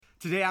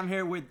Today I'm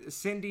here with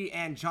Cyndi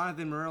and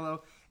Jonathon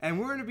Murillo, and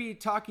we're going to be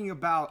talking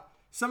about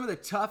some of the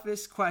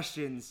toughest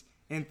questions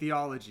in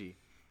theology.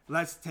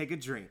 Let's take a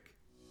drink.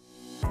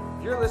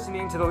 You're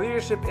listening to the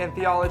Leadership in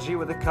Theology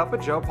with a Cup of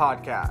Joe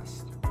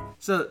podcast.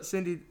 So,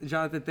 Cyndi and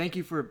Jonathon, thank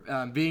you for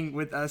being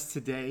with us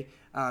today.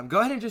 Go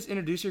ahead and just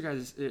introduce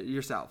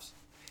yourselves.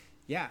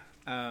 Yeah,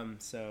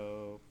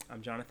 so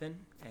I'm Jonathon,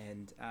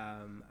 and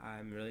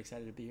I'm really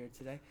excited to be here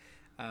today.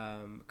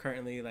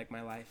 Currently, like,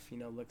 my life,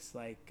 looks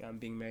like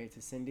being married to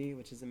Cyndi,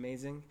 which is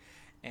amazing,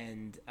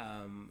 and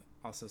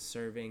also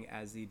serving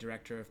as the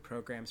director of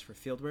programs for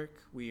Fieldwork.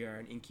 We are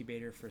an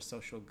incubator for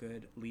social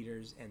good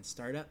leaders and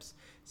startups,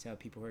 so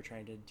people who are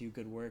trying to do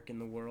good work in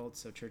the world,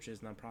 so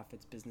churches,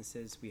 nonprofits,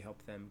 businesses, we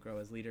help them grow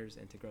as leaders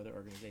and to grow their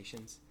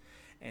organizations.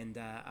 And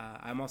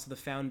I'm also the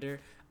founder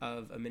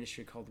of a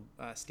ministry called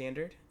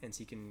Standard, and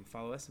so you can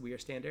follow us. We are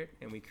Standard,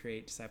 and we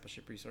create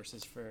discipleship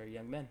resources for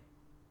young men.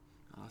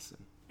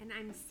 Awesome. And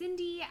I'm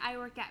Cyndi. I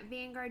work at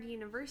Vanguard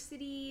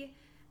University.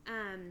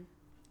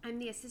 I'm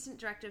the assistant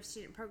director of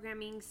student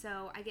programming,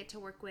 so I get to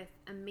work with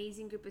an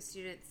amazing group of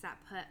students that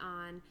put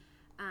on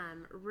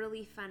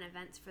really fun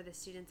events for the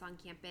students on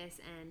campus,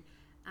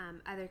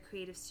 and other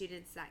creative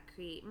students that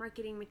create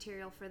marketing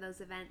material for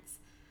those events.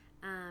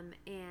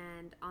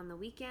 And on the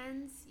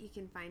weekends, you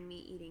can find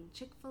me eating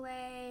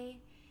Chick-fil-A,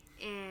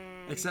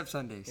 and Except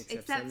Sundays.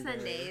 Except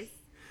Sundays.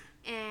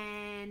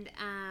 And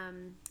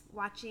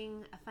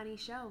watching a funny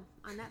show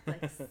on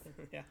Netflix.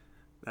 Yeah,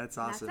 that's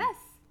awesome. That's us.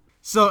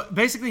 So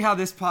basically, how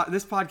this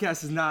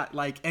podcast is not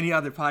like any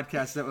other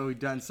podcast that we've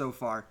done so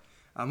far.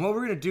 What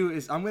we're going to do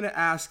is I'm going to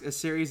ask a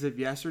series of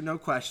yes or no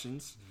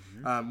questions.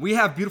 Mm-hmm. We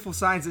have beautiful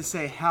signs that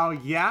say how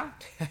yeah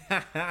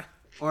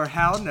or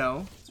how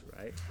no. That's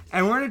right.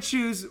 And we're going to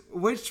choose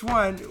which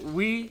one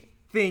we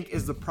think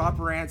is the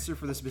proper answer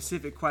for the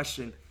specific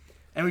question.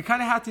 And we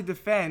kind of have to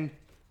defend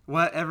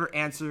whatever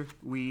answer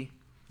we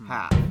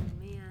have.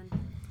 Man.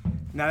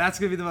 Now, that's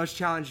going to be the most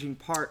challenging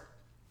part.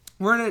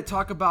 We're going to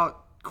talk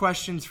about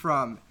questions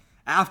from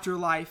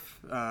afterlife,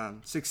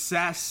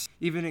 success,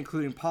 even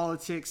including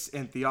politics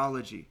and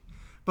theology.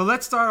 But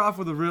let's start off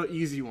with a real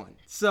easy one.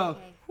 So,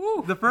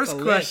 Okay. the first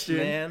question,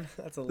 man.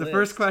 That's a list.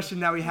 first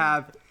question that we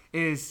have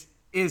is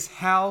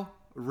hell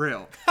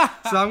real?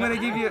 So I'm going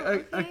to give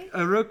you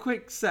a real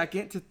quick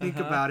second to think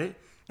about it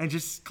and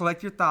just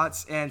collect your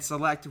thoughts and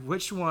select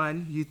which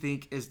one you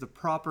think is the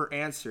proper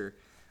answer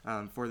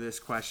for this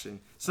question.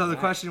 So the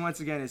question once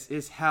again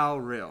is hell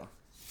real?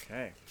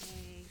 Okay.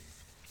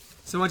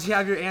 So once you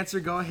have your answer,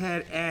 go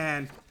ahead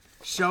and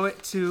show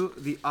it to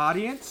the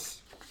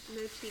audience.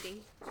 No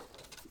cheating.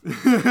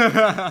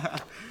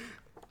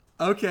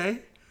 Okay.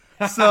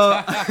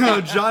 So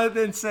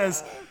Jonathon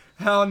says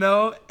hell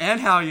no and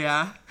hell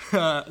yeah.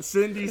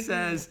 Cyndi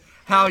says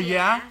hell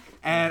yeah.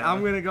 And I'm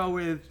going to go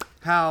with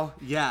hell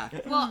yeah.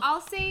 Well,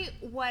 I'll say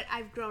what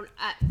I've grown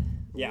up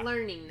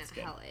learning that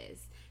hell is.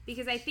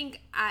 Because I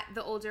think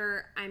the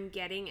older I'm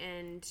getting,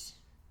 and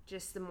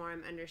just the more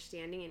I'm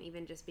understanding, and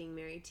even just being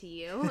married to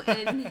you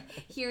and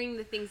hearing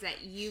the things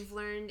that you've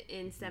learned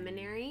in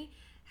seminary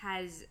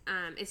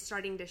is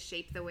starting to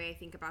shape the way I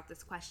think about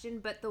this question.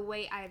 But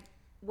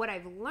what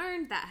I've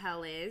learned that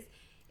hell is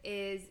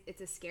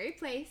it's a scary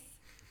place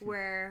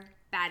where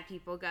bad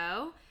people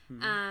go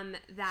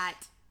that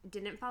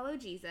didn't follow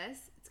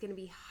Jesus. It's going to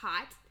be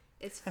hot.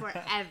 It's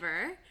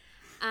forever.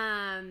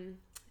 And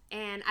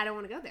I don't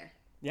want to go there.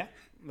 Yeah.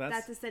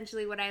 That's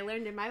essentially what I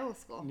learned in Bible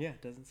school. Yeah,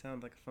 doesn't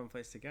sound like a fun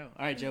place to go.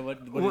 All right, Joe,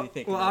 what do you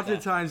think? Well, about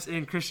oftentimes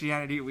in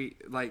Christianity, we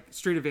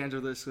street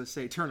evangelists would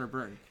say turn or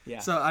burn. Yeah.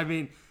 So, I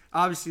mean,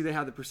 obviously they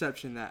have the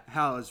perception that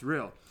hell is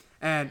real.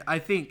 And I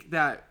think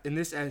that in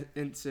this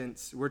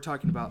instance, we're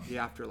talking about the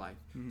afterlife.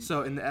 Mm-hmm.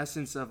 So in the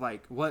essence of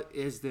what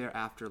is their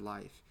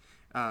afterlife?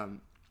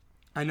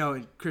 I know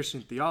in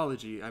Christian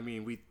theology,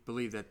 we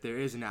believe that there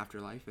is an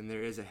afterlife and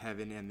there is a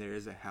heaven and there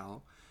is a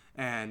hell.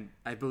 And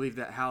I believe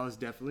that hell is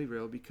definitely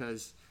real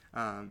because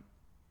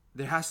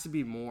there has to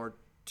be more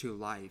to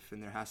life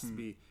and there has to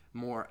be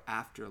more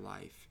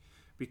afterlife,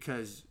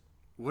 because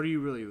what are you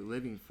really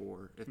living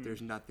for if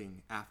there's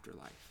nothing after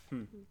life?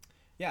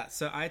 Yeah,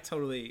 so I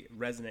totally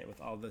resonate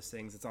with all those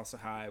things. It's also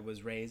how I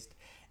was raised.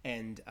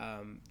 And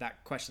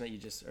that question that you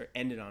just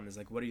ended on is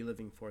what are you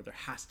living for? There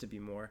has to be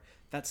more.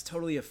 That's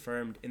totally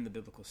affirmed in the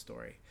biblical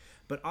story.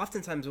 But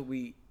oftentimes what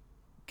we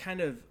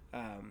kind of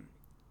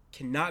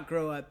cannot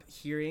grow up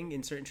hearing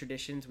in certain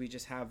traditions, we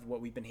just have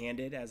what we've been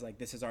handed as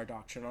this is our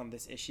doctrine on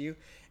this issue,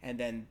 and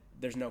then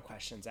there's no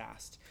questions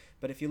asked.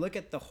 But if you look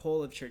at the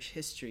whole of church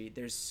history,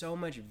 there's so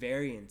much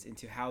variance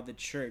into how the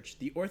church,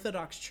 the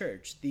Orthodox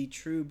Church, the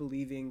true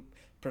believing,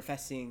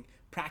 professing,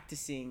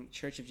 practicing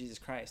Church of Jesus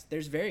Christ,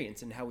 there's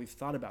variance in how we've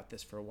thought about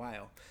this for a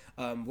while.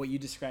 What you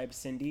described,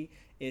 Cyndi,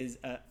 is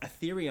a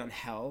theory on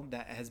hell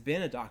that has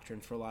been a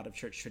doctrine for a lot of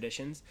church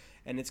traditions,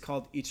 and it's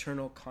called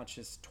eternal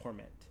conscious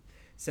torment.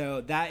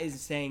 So that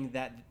is saying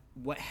that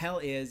what hell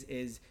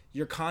is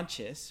you're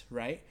conscious,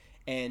 right?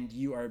 And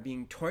you are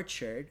being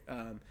tortured,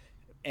 and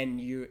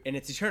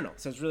it's eternal.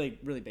 So it's really,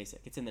 really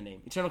basic. It's in the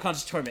name. Eternal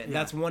conscious torment. Yeah.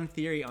 That's one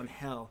theory on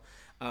hell.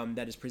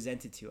 that is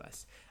presented to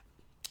us.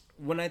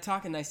 When I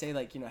talk and I say,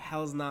 like,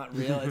 hell's not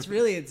real,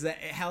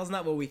 hell's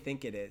not what we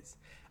think it is.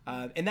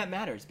 And that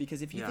matters,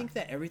 because if you think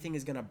that everything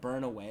is going to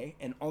burn away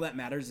and all that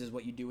matters is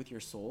what you do with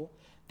your soul,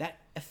 that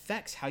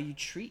affects how you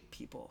treat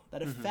people.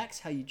 That affects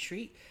how you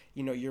treat,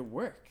 your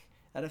work.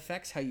 That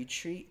affects how you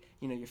treat,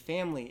 your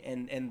family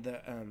and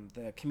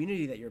the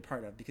community that you're a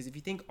part of. Because if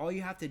you think all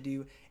you have to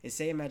do is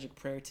say a magic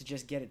prayer to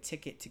just get a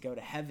ticket to go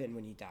to heaven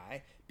when you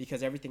die,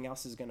 because everything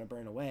else is going to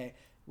burn away,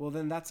 well,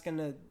 then that's going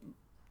to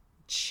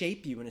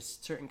shape you in a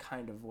certain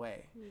kind of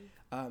way.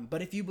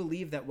 But if you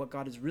believe that what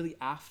God is really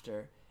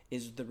after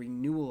is the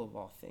renewal of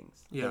all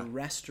things, the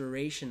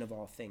restoration of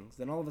all things,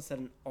 then all of a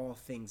sudden all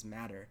things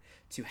matter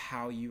to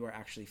how you are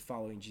actually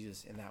following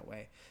Jesus in that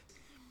way.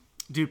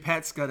 Do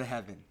pets go to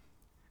heaven?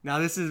 Now,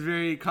 this is a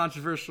very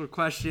controversial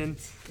question.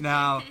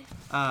 Now,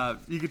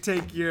 you could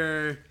take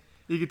your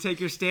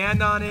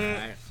stand on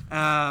it,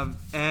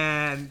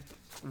 and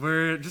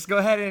we're just go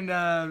ahead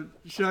and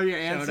show your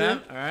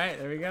answer. All right,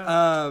 there we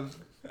go.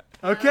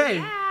 Okay.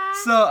 Yeah.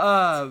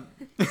 So,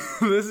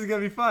 this is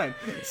going to be fun.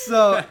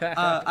 So,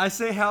 I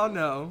say hell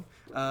no.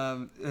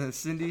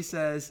 Cyndi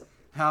says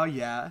hell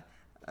yeah.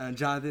 And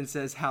Jonathon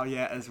says hell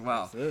yeah as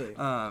well. Absolutely.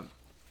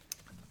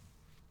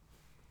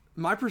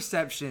 My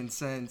perception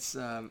since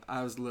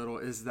I was little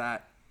is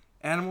that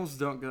animals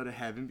don't go to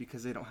heaven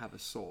because they don't have a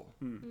soul.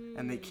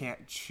 And they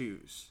can't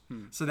choose.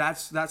 So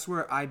that's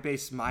where I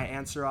base my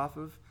answer off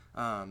of.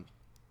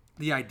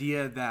 The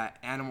idea that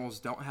animals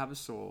don't have a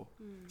soul,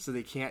 so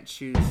they can't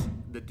choose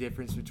the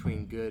difference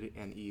between good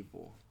and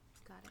evil.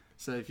 Got it.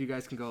 So if you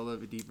guys can go a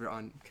little bit deeper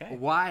on Okay.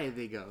 why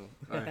they go,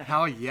 or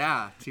hell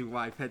yeah to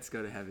why pets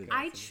go to heaven.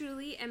 I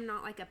truly am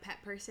not like a pet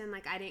person.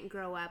 Like, I didn't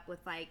grow up with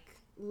like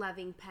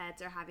loving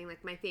pets or having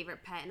like my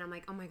favorite pet, and I'm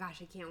like, oh my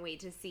gosh, I can't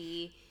wait to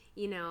see,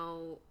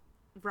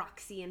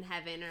 Roxy in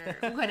heaven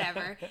or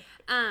whatever.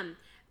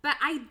 But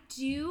I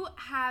do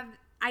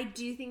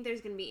think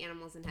there's gonna be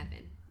animals in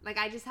heaven. Like,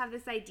 I just have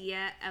this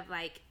idea of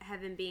like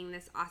heaven being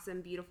this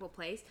awesome, beautiful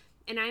place,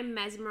 and I'm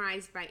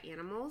mesmerized by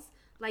animals.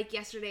 Like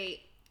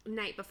yesterday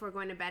night before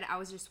going to bed, I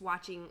was just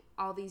watching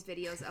all these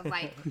videos of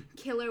like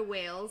killer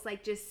whales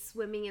like just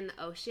swimming in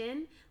the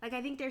ocean. Like,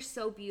 I think they're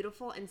so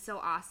beautiful and so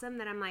awesome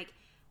that I'm like,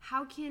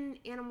 how can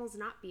animals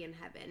not be in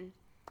heaven?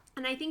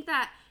 And I think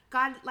that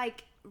God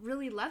like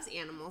really loves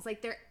animals.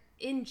 Like, they're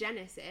in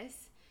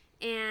Genesis,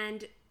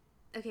 and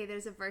okay,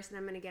 there's a verse, and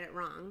I'm gonna get it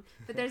wrong,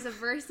 but there's a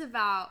verse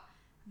about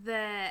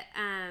the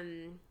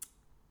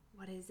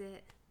what is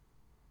it?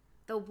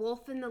 The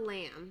wolf and the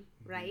lamb,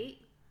 right?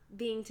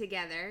 Being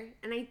together,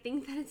 and I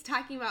think that it's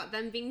talking about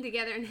them being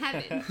together in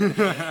heaven.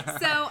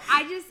 So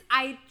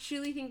I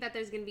truly think that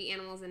there's going to be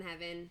animals in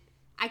heaven.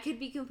 I could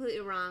be completely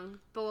wrong,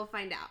 but we'll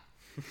find out.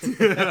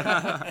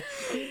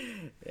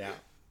 Yeah.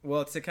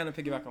 Well, to kind of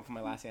piggyback off of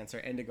my last answer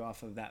and to go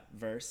off of that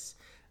verse,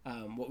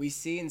 what we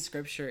see in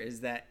Scripture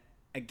is that,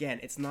 again,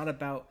 it's not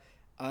about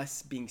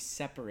us being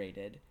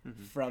separated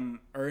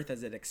from earth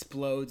as it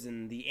explodes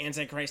and the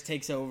Antichrist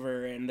takes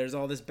over and there's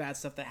all this bad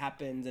stuff that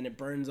happens and it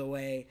burns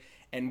away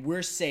and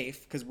we're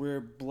safe because we're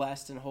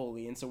blessed and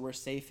holy, and so we're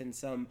safe in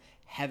some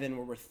heaven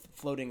where we're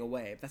floating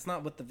away. That's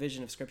not what the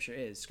vision of Scripture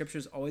is.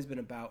 Scripture's always been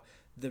about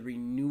the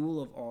renewal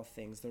of all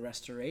things, the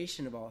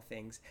restoration of all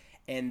things,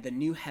 and the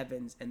new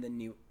heavens and the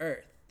new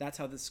earth. That's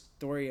how the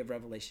story of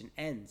Revelation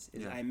ends,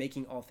 is I'm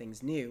making all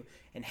things new,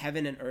 and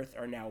heaven and earth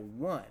are now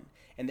one.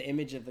 And the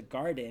image of the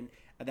garden,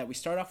 that we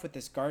start off with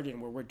this garden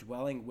where we're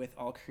dwelling with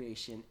all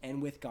creation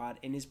and with God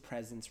in his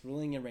presence,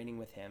 ruling and reigning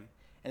with him.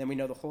 And then we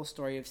know the whole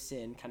story of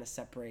sin kind of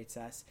separates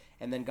us,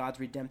 and then God's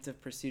redemptive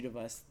pursuit of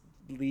us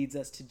leads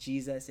us to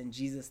Jesus, and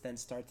Jesus then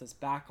starts us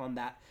back on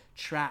that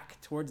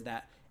track towards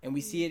that. And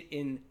we see it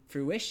in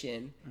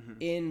fruition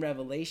in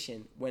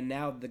Revelation, when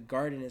now the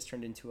garden is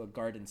turned into a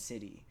garden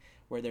city,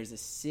 where there's a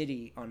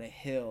city on a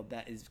hill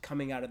that is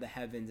coming out of the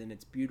heavens, and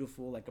it's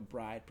beautiful like a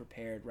bride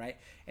prepared, right?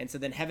 And so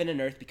then heaven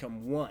and earth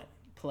become one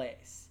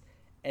place.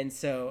 And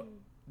so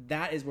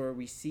that is where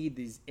we see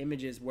these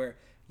images where,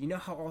 you know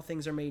how all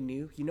things are made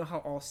new? You know how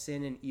all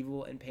sin and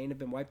evil and pain have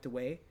been wiped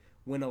away?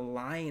 When a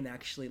lion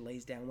actually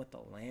lays down with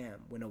the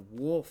lamb, when a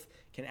wolf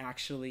can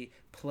actually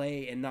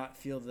play and not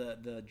feel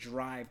the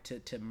drive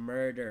to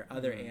murder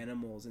other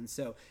animals. And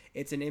so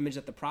it's an image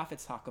that the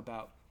prophets talk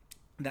about,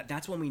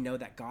 that's when we know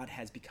that God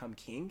has become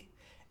king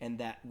and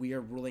that we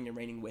are ruling and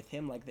reigning with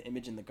him, like the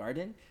image in the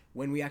garden,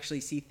 when we actually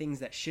see things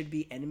that should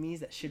be enemies,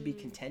 that should be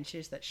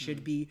contentious, that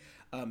should be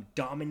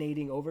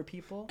dominating over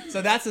people.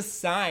 So that's a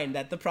sign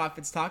that the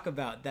prophets talk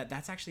about,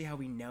 that's actually how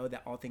we know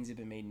that all things have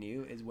been made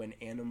new, is when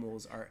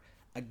animals are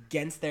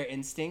against their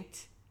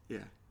instinct,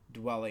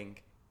 dwelling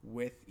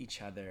with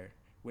each other,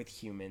 with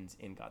humans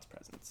in God's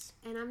presence.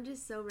 And I'm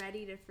just so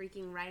ready to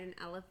freaking ride an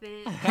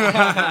elephant in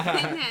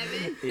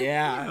heaven.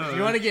 Yeah. If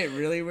you want to get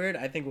really weird,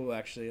 I think we'll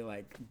actually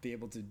be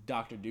able to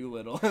Dr.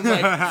 Dolittle.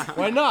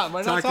 Why not?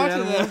 Why not talk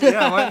to them?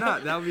 Yeah, why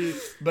not? That'll be.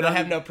 But I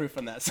have no proof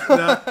on that. So.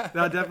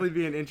 That'll definitely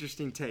be an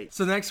interesting take.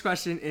 So the next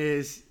question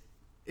is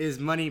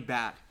money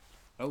bad?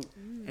 Oh.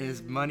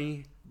 Is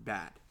money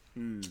bad?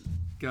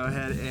 Go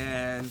ahead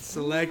and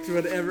select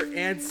whatever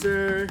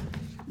answer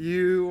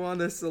you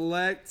want to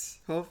select.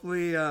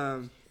 Hopefully,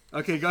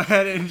 okay, go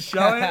ahead and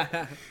show it.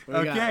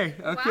 Okay,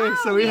 wow,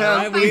 so we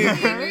have,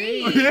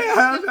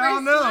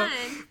 hell no. one.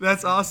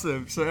 That's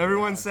awesome. So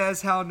everyone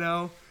says hell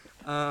no.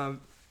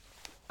 I'm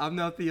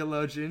no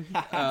theologian,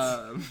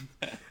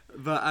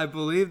 but I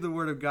believe the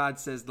Word of God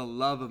says the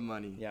love of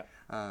money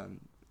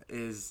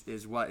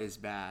is what is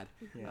bad.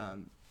 Yeah.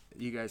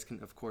 You guys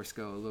can, of course,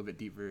 go a little bit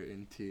deeper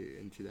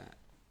into that.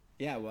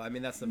 Yeah, well, I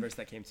mean, that's the verse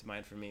that came to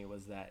mind for me,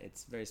 was that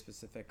it's very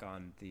specific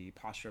on the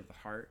posture of the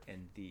heart,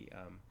 and the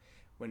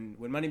when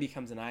money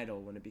becomes an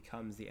idol, when it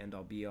becomes the end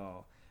all be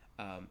all,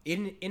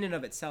 in and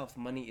of itself,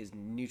 money is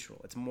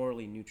neutral. It's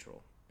morally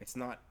neutral. It's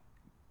not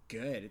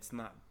good. It's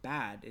not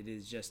bad. It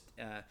is just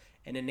an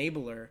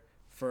enabler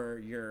for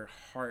your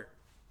heart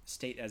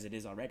state as it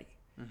is already.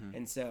 Mm-hmm.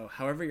 And so,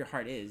 however your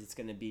heart is, it's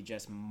going to be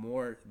just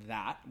more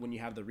that when you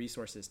have the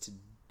resources to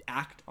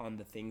act on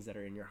the things that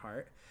are in your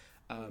heart.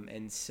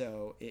 And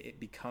so it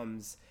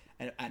becomes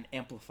an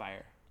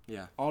amplifier.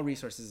 Yeah. All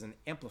resources is an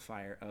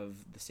amplifier of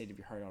the state of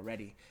your heart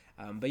already.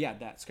 But yeah,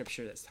 that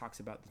scripture that talks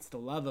about, it's the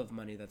love of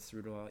money that's the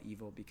root of all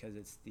evil, because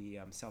it's the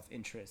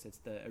self-interest. It's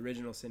the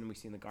original sin we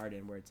see in the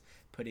garden, where it's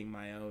putting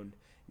my own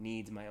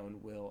needs, my own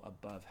will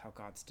above how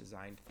God's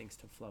designed things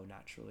to flow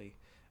naturally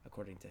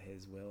according to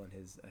his will and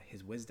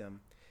his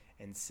wisdom.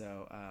 And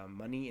so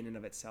money in and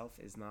of itself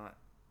is not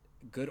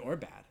good or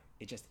bad.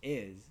 It just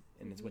is,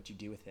 and it's what you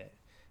do with it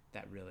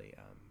that really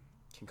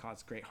can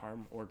cause great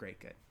harm or great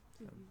good.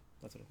 So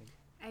that's what I think.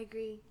 I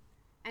agree.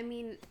 I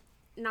mean,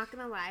 not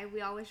gonna lie,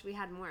 we all wish we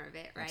had more of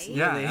it, right?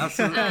 Absolutely. Yeah,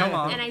 absolutely. Come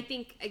on. And I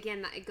think,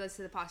 again, that it goes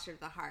to the posture of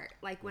the heart.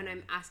 Like when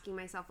I'm asking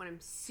myself, when I'm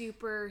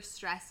super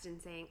stressed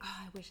and saying, oh,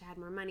 I wish I had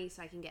more money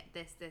so I can get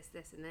this, this,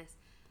 this, and this.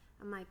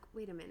 I'm like,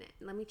 wait a minute,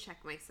 let me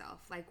check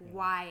myself. Like,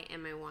 why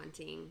am I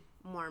wanting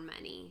more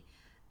money?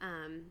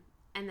 And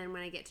then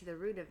when I get to the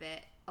root of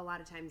it, a lot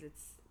of times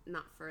it's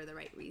not for the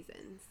right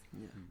reasons.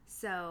 Yeah.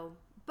 So,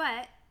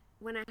 but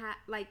when I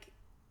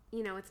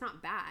it's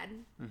not bad.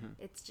 Mm-hmm.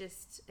 It's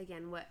just,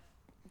 again, what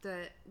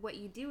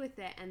you do with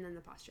it, and then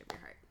the posture of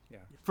your heart. Yeah.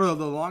 For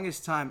the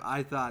longest time,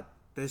 I thought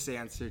this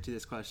answer to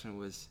this question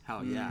was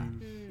hell yeah,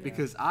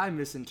 because I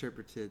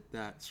misinterpreted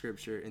that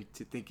scripture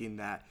into thinking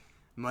that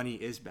money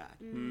is bad,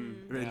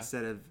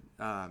 instead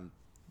of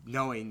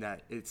knowing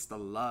that it's the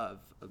love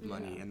of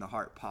money and the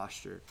heart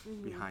posture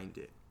behind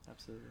it.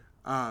 Absolutely.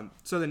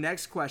 So the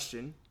next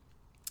question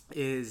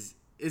is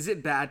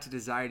it bad to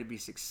desire to be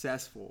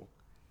successful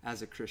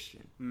as a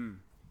Christian?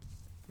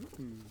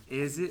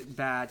 Is it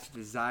bad to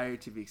desire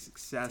to be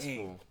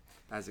successful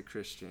as a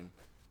Christian?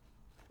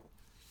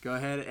 Go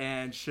ahead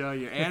and show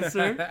your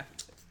answer.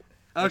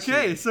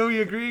 Okay, so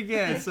we agree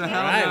again. So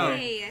hell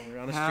no. We're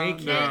on a streak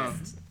here.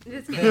 Next.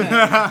 Just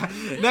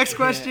kidding. Next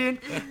question.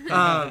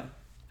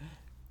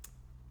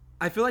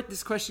 I feel like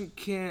this question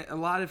a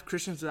lot of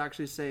Christians would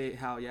actually say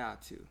hell yeah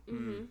to.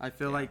 Mm-hmm. I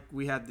feel like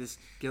we have this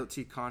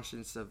guilty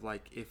conscience of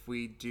like, if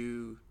we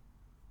do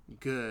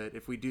good,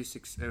 if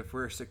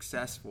we're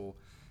successful,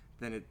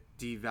 then it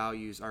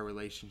devalues our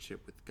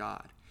relationship with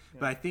God. Yeah.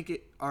 But I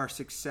think our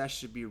success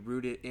should be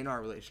rooted in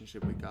our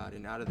relationship with God,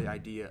 and out of the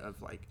idea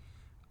of like,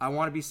 I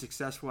want to be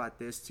successful at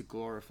this to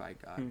glorify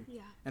God.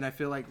 Yeah. And I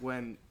feel like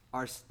when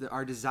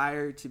our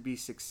desire to be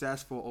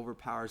successful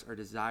overpowers our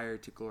desire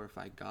to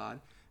glorify God,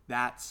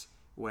 that's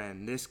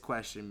when this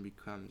question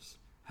becomes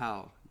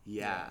hell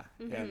yeah.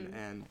 Mm-hmm.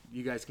 And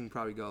you guys can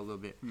probably go a little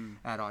bit,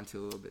 add on to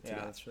a little bit to that.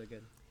 Yeah, that's really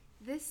good.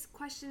 This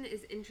question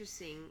is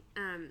interesting.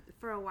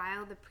 For a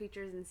while, the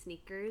preachers and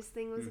sneakers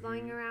thing was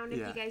going around, if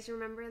you guys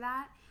remember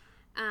that.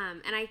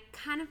 And I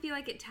kind of feel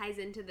like it ties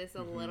into this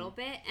a little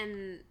bit,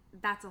 and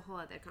that's a whole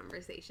other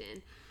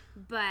conversation.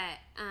 But,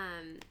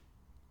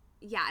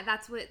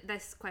 that's what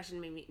this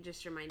question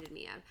just reminded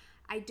me of.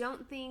 I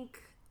don't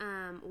think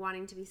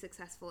wanting to be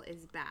successful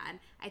is bad.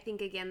 I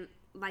think, again,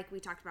 like we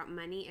talked about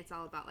money, it's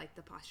all about, like,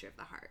 the posture of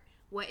the heart.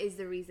 What is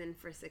the reason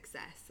for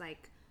success?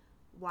 Like,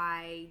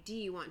 why do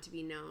you want to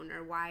be known,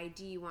 or why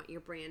do you want your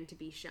brand to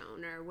be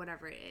shown, or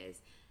whatever it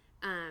is?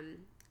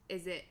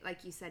 Is it,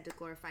 like you said, to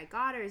glorify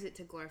God, or is it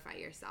to glorify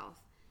yourself?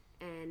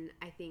 And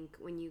I think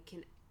when you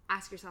can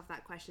ask yourself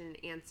that question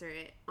and answer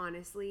it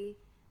honestly,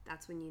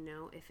 that's when you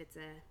know if it's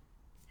a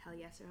hell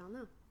yes or hell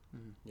no.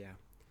 Yeah.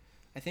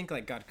 I think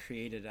like God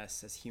created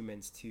us as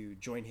humans to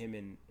join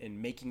him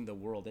in making the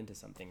world into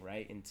something,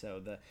 right? And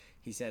so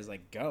he says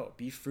like, go,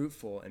 be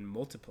fruitful and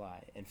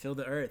multiply and fill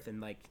the earth, and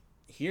like,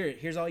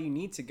 here's all you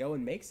need to go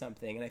and make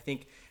something. And I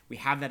think we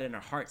have that in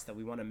our hearts, that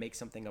we want to make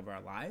something of our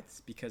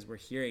lives because we're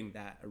hearing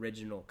that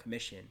original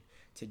commission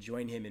to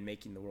join him in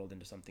making the world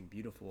into something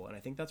beautiful. And I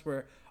think that's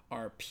where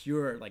our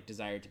pure like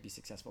desire to be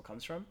successful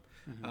comes from.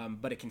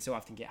 But it can so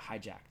often get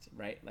hijacked,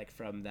 right? Like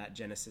from that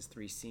Genesis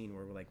 3 scene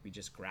where we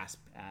just grasp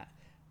at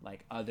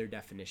like other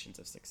definitions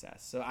of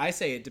success. So I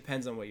say it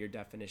depends on what your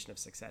definition of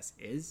success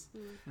is.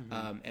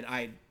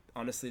 And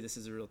honestly, this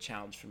is a real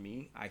challenge for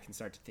me. I can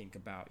start to think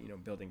about,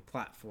 building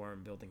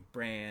platform, building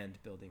brand,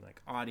 building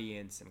like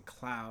audience and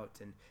clout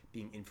and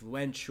being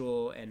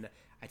influential. And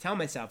I tell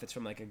myself it's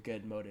from like a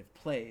good motive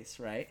place,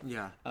 right?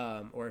 Yeah.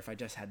 Or if I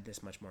just had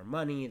this much more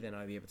money, then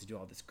I'd be able to do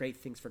all these great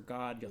things for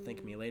God. You'll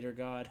thank me later,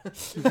 God.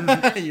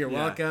 You're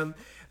welcome.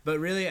 But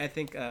really, I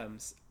think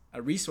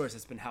a resource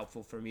that's been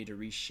helpful for me to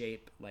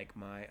reshape like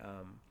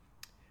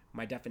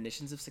my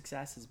definitions of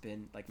success has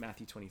been like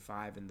Matthew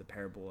 25 and the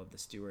parable of the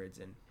stewards.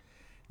 And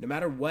no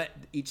matter what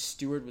each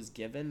steward was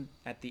given,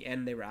 at the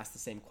end they were asked the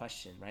same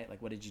question, right?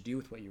 Like, what did you do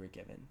with what you were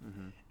given?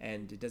 Mm-hmm.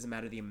 And it doesn't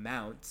matter the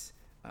amount.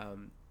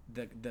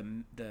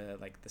 The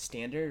like the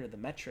standard or the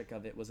metric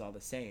of it was all the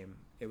same.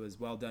 It was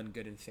well done,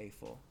 good and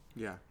faithful.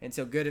 Yeah. And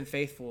so good and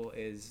faithful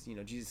is,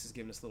 Jesus has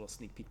given us a little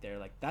sneak peek there.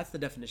 Like, that's the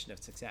definition of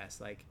success.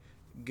 Like,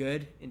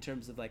 good in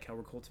terms of like how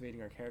we're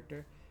cultivating our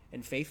character,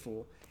 and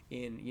faithful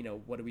in,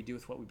 what do we do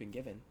with what we've been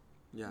given.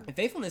 Yeah. And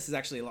faithfulness is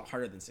actually a lot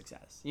harder than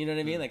success. You know what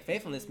I mean? Like,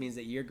 faithfulness means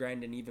that you're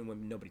grinding even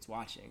when nobody's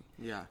watching.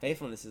 Yeah.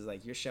 Faithfulness is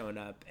like you're showing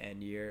up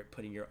and you're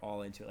putting your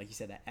all into it. Like you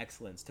said, that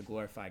excellence to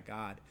glorify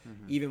God,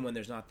 even when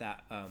there's not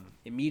that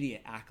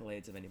immediate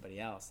accolades of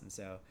anybody else. And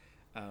so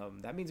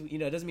that means,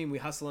 it doesn't mean we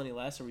hustle any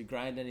less or we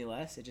grind any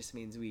less. It just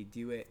means we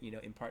do it,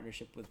 in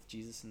partnership with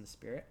Jesus and the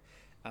Spirit,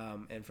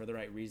 and for the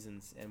right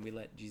reasons. And we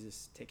let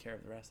Jesus take care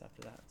of the rest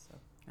after that. So.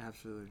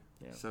 Absolutely.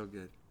 Yeah. So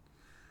good.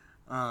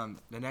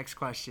 The next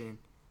question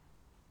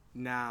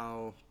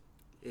now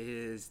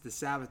is the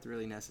Sabbath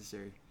really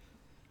necessary?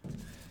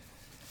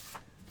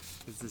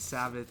 Is the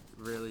Sabbath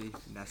really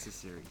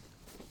necessary?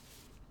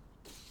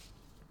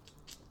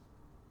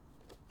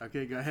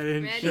 Okay, go ahead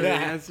and share the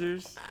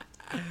answers.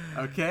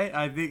 Okay,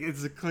 I think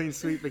it's a clean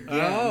sweep again.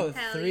 Oh,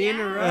 three in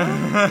a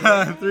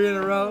row? 3 in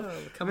a row.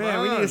 Come Man,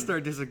 on. we need to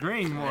start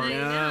disagreeing more.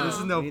 Yeah. This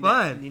is no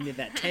fun. You need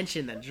that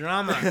tension, that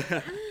drama.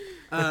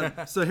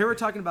 So here we're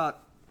talking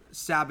about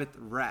Sabbath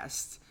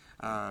rest.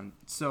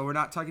 So we're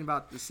not talking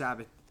about the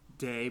Sabbath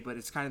day, but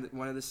it's kind of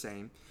one of the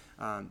same.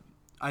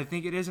 I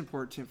think it is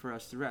important for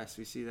us to rest.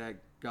 We see that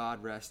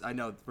God rests. I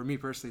know for me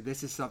personally,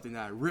 this is something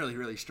that I really,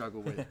 really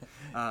struggle with.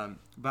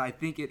 But I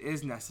think it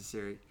is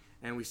necessary.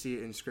 And we see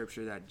it in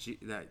Scripture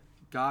that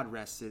God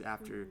rested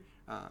after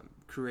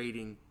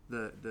creating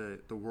the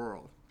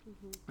world.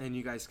 Mm-hmm. And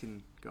you guys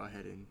can go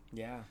ahead and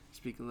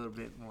speak a little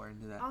bit more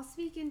into that. I'll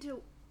speak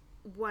into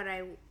what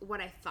I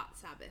thought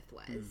Sabbath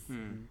was.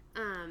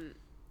 Mm-hmm.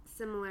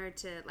 Similar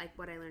to like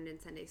what I learned in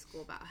Sunday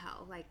school about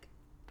hell. Like,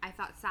 I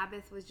thought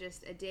Sabbath was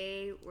just a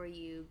day where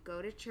you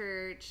go to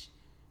church,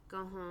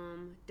 go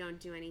home, don't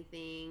do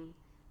anything,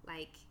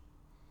 like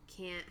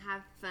can't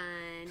have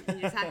fun.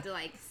 You just have to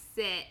like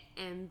sit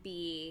and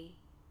be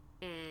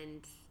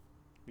and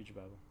read your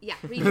Bible. Yeah,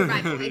 read your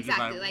Bible.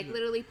 Exactly. Like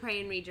literally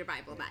pray and read your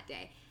Bible that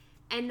day.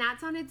 And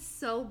that sounded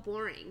so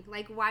boring.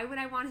 Like, why would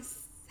I want to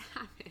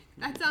Sabbath?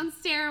 That sounds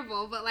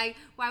terrible, but like,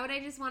 why would I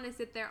just want to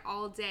sit there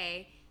all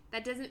day?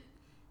 That doesn't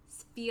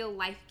feel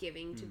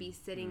life-giving to be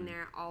sitting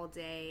there all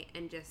day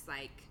and just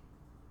like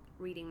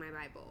reading my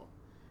Bible.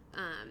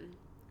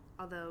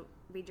 Although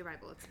read your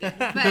Bible, it's good.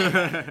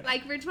 But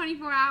like for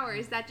 24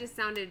 hours, that just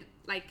sounded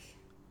like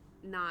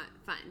not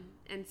fun.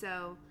 And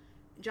so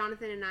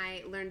Jonathon and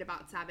I learned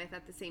about Sabbath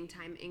at the same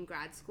time in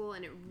grad school,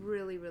 and it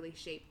really, really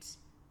shaped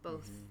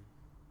both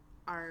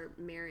our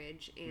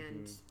marriage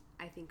and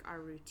I think our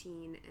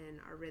routine and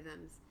our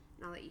rhythms.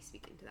 And I'll let you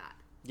speak into that.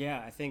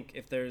 Yeah, I think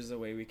if there's a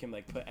way we can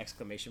like put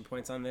exclamation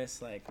points on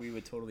this, like we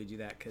would totally do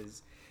that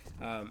because,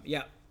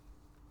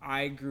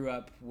 I grew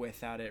up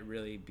without it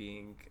really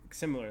being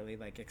similarly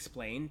like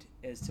explained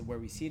as to where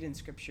we see it in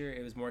Scripture.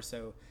 It was more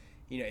so,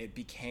 it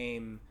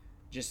became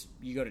just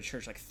you go to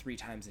church like 3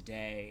 times a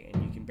day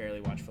and you can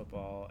barely watch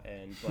football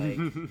and like,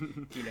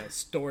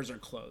 stores are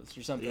closed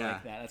or something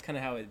like that. That's kind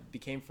of how it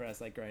became for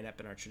us, like growing up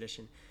in our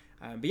tradition.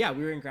 But yeah,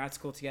 we were in grad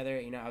school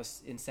together. I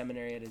was in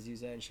seminary at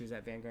Azusa and she was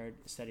at Vanguard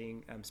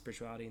studying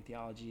spirituality and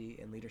theology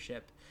and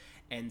leadership.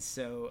 And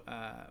so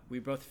we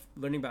were both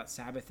learning about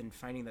Sabbath and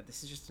finding that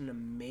this is just an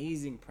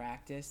amazing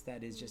practice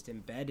that is just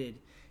embedded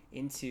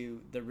into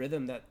the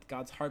rhythm that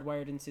God's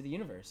hardwired into the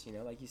universe.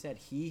 Like you said,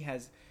 he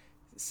has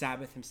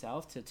Sabbath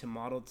himself to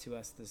model to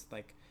us this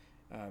like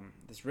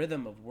this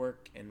rhythm of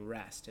work and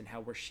rest and how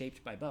we're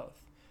shaped by both.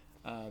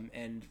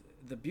 And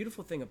the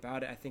beautiful thing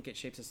about it, I think it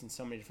shapes us in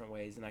so many different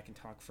ways, and I can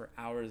talk for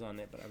hours on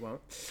it, but I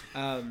won't.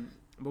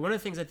 But one of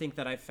the things I think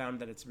that I found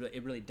that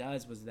it really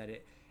does was that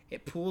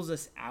it pulls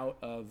us out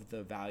of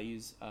the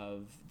values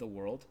of the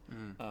world.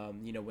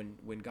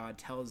 When God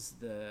tells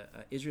the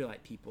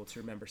Israelite people to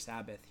remember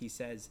Sabbath, he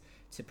says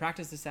to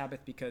practice the Sabbath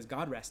because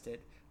God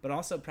rested, but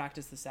also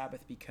practice the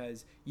Sabbath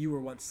because you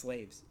were once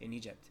slaves in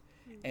Egypt.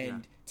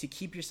 And to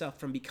keep yourself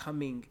from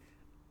becoming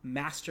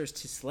masters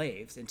to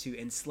slaves and to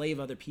enslave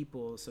other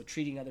people, so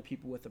treating other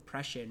people with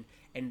oppression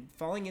and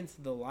falling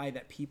into the lie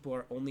that people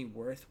are only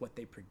worth what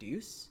they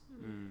produce.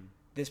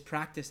 This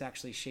practice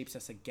actually shapes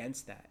us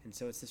against that. And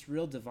so it's this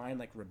real divine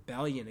like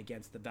rebellion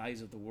against the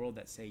values of the world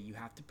that say you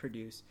have to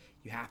produce,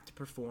 you have to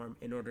perform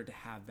in order to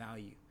have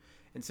value.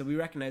 And so we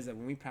recognize that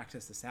when we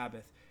practice the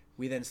Sabbath,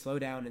 we then slow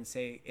down and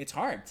say, it's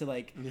hard to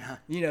like,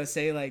 Yeah.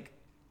 say like,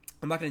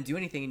 I'm not going to do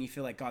anything. And you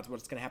feel like, God,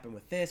 what's going to happen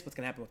with this? What's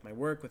going to happen with my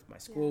work, with my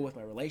school, with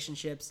my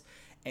relationships?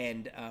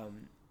 And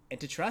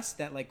to trust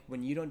that like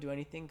when you don't do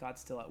anything, God's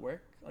still at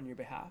work on your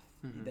behalf,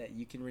 that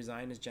you can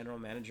resign as general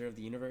manager of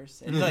the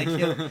universe and like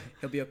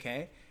he'll be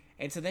okay.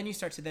 And so then you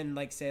start to then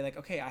like say like,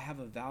 okay, I have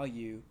a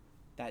value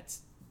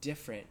that's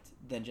different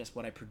than just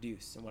what I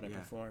produce and what I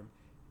perform.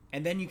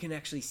 And then you can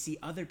actually see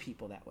other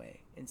people that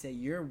way and say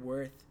you're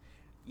worth,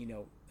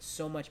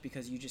 so much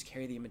because you just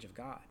carry the image of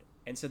God.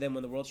 And so then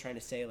when the world's trying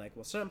to say like,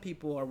 well, some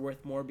people are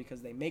worth more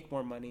because they make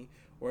more money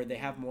or they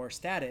have more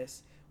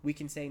status, we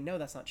can say, no,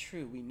 that's not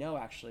true. We know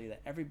actually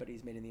that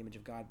everybody's made in the image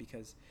of God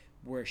because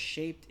we're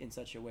shaped in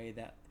such a way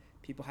that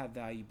people have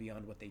value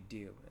beyond what they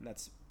do. And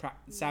that's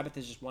Sabbath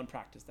is just one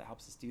practice that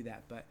helps us do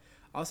that. But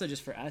also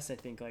just for us, I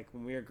think like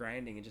when we were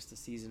grinding in just a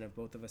season of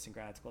both of us in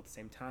grad school at the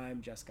same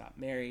time, just got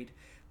married,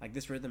 like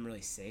this rhythm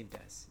really saved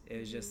us. It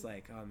was just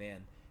like, oh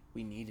man,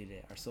 we needed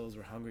it. Our souls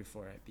were hungry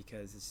for it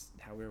because it's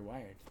how we were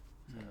wired.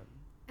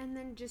 And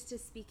then just to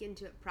speak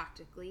into it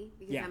practically,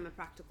 because I'm a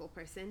practical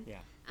person,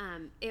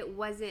 it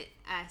wasn't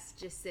us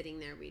just sitting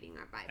there reading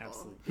our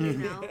Bible.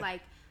 Absolutely.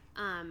 Like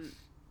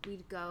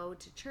we'd go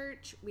to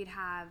church, we'd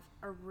have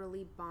a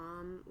really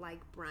bomb like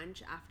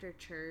brunch after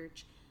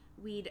church.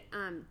 We'd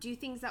do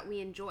things that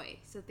we enjoy.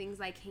 So things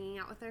like hanging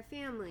out with our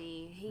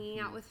family, hanging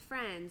out with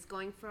friends,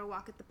 going for a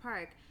walk at the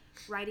park,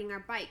 riding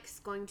our bikes,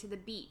 going to the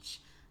beach.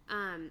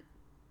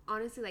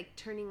 Honestly, like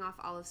turning off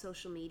all of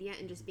social media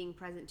and just being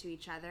present to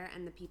each other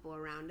and the people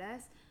around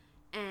us,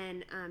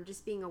 and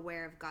just being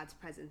aware of God's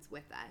presence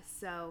with us.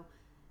 So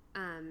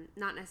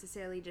not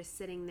necessarily just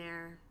sitting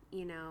there,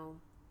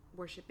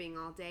 worshiping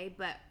all day,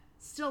 but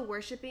still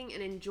worshiping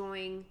and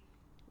enjoying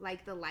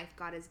like the life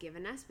God has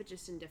given us, but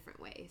just in different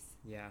ways.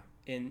 Yeah.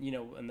 And,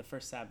 on the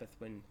first Sabbath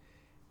when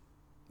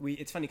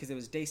it's funny because it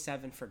was day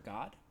 7 for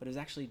God, but it was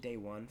actually day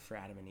 1 for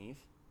Adam and Eve.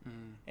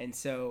 And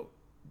so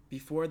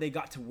before they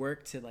got to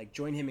work to like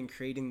join him in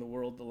creating the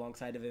world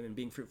alongside of him and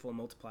being fruitful and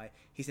multiply,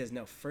 he says,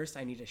 no, first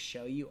I need to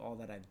show you all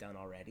that I've done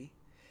already.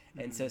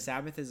 And so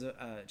Sabbath is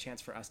a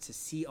chance for us to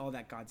see all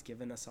that God's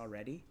given us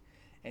already.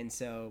 And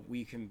so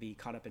we can be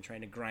caught up in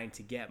trying to grind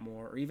to get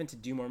more, or even to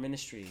do more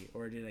ministry,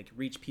 or to like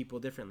reach people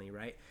differently,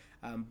 right?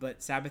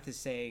 But Sabbath is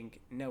saying,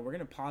 no, we're going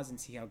to pause and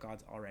see how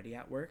God's already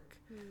at work.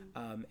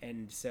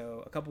 And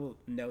so a couple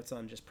notes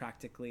on just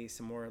practically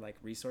some more like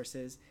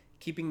resources.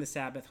 Keeping the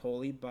Sabbath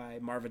Holy by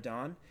Marva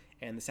Dawn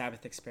and The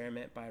Sabbath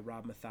Experiment by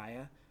Rob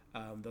Mathia.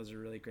 Those are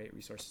really great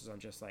resources on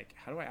just like,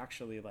 how do I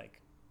actually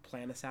like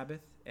plan a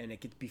Sabbath and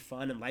it could be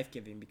fun and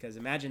life-giving? Because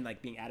imagine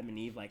like being Adam and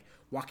Eve, like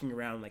walking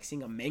around, like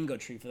seeing a mango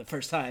tree for the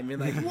first time. You're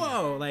like,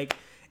 whoa, like,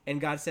 and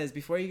God says,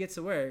 before you get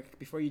to work,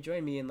 before you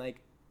join me in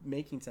like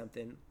making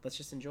something, let's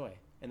just enjoy.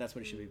 And that's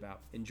what it should be about.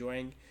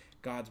 Enjoying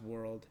God's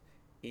world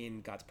in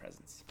God's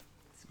presence.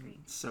 That's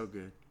great. So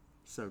good.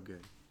 So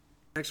good.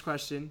 Next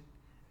question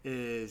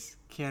is,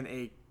 I'm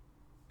going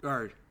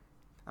to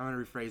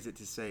rephrase it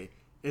to say,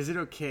 is it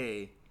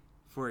okay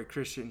for a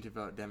Christian to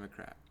vote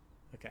Democrat?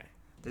 Okay.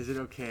 Is it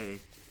okay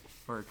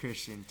for a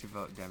Christian to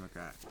vote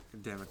Democrat?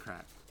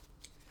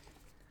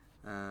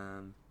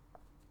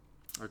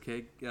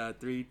 Okay,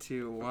 3,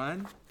 2,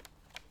 1.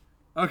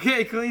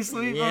 Okay, clean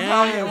sweep.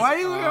 Yes. Why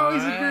do we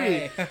always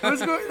right. agree?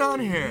 What's going on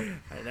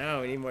here? I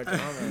know, we need more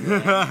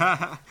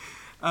drama.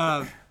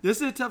 This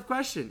is a tough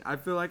question. I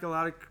feel like a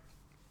lot of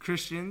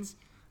Christians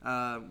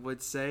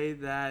would say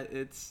that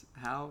it's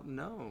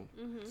no.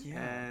 Mm-hmm. Yeah.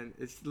 And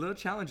it's a little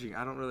challenging.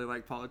 I don't really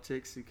like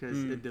politics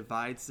because it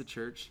divides the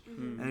church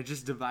and it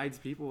just divides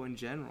people in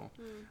general.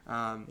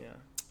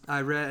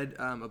 I read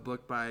a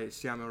book by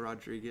Samuel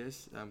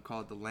Rodriguez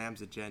called The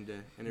Lamb's Agenda,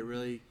 and it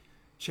really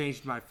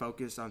changed my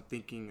focus on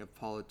thinking of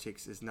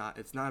politics. It's not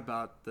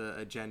about the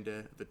agenda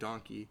of the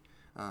donkey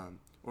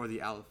or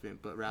the elephant,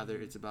 but rather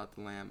it's about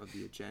the lamb of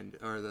the agenda,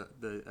 or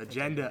the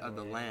agenda of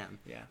the lamb,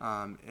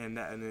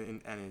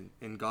 and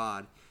in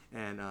God.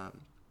 And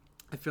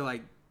I feel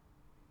like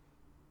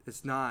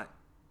it's not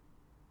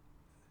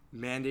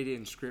mandated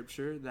in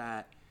Scripture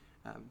that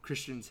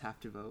Christians have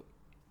to vote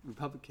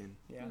Republican.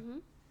 Yeah,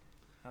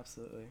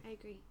 absolutely. I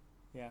agree.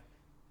 Yeah,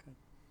 good.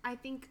 I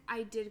think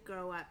I did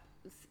grow up,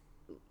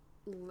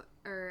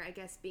 or I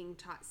guess being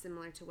taught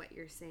similar to what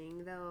you're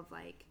saying, though, of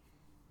like,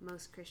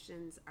 most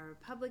Christians are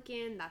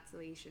Republican, that's the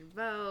way you should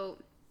vote,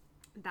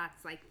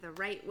 that's like the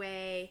right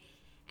way.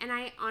 And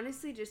I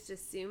honestly just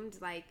assumed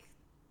like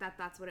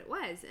that's what it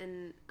was.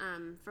 And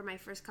for my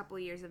first couple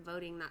of years of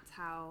voting, that's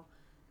how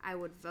I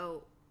would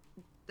vote.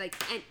 Like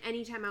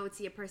anytime I would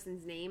see a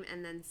person's name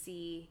and then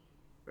see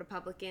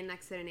Republican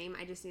next to their name,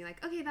 I just knew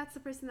like, okay, that's the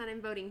person that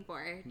I'm voting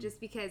for. Just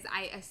because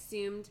I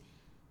assumed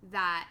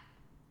that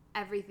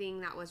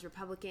everything that was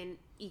Republican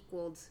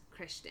equaled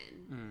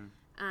Christian.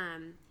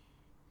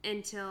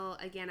 Until,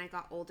 again, I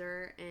got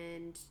older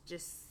and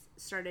just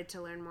started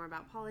to learn more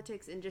about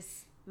politics, and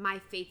just my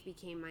faith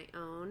became my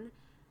own.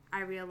 I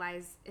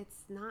realized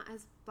it's not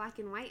as black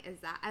and white as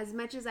that. As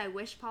much as I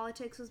wish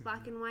politics was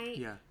black and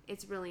white,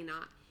 it's really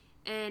not.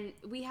 And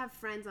we have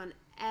friends on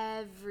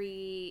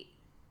every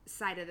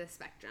side of the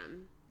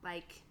spectrum,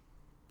 like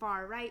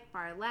far right,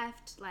 far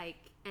left, like,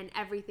 and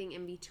everything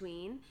in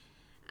between.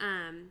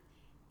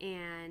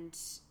 And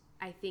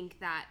I think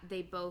that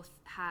they both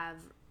have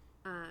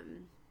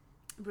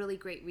really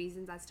great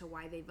reasons as to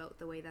why they vote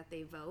the way that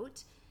they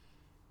vote.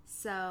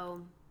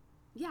 So,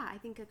 yeah, I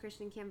think a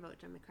Christian can vote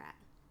Democrat.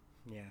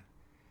 Yeah.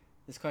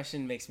 This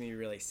question makes me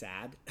really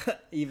sad,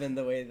 even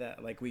the way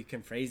that, like, we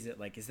can phrase it,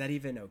 like, is that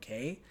even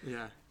okay?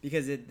 Yeah.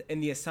 Because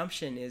and the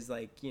assumption is,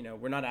 like, you know,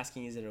 we're not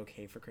asking, is it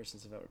okay for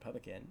Christians to vote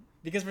Republican?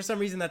 Because for some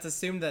reason that's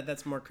assumed that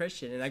that's more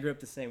Christian, and I grew up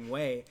the same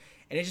way,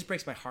 and it just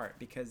breaks my heart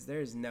because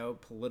there is no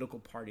political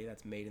party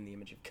that's made in the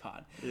image of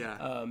God.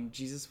 Yeah.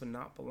 Jesus would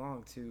not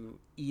belong to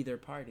either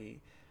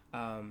party,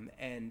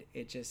 and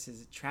it just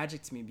is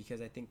tragic to me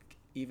because I think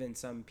even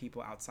some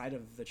people outside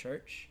of the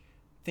church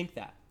think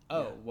that,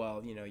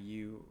 well, you know,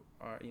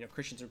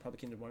 Christians and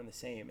Republicans are one and the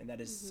same, and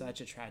that is such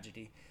a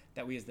tragedy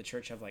that we as the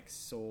church have, like,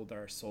 sold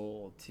our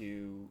soul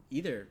to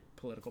either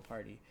political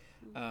party,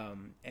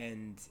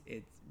 and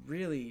it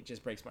really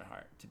just breaks my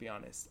heart, to be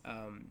honest,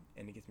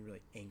 and it gets me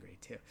really angry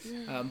too.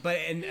 But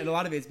a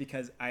lot of it is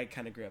because I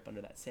kind of grew up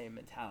under that same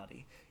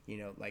mentality, you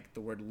know, like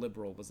the word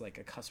liberal was like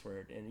a cuss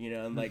word, and, you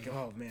know, and like,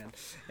 oh man.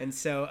 And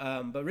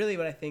so, but really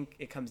what I think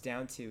it comes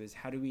down to is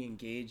how do we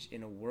engage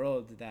in a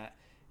world that,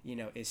 you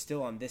know, is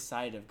still on this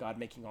side of God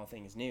making all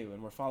things new,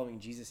 and we're following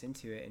Jesus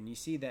into it. And you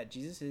see that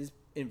Jesus is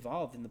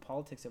involved in the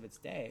politics of its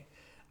day.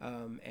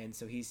 And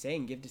so he's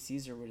saying, give to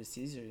Caesar what is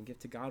Caesar and give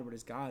to God what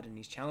is God. And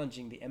he's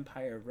challenging the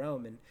empire of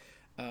Rome.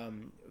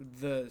 And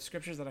the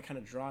scriptures that I kind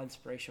of draw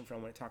inspiration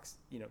from when it talks,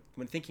 you know,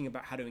 when thinking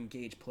about how to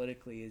engage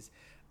politically is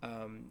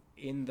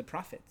in the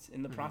prophets.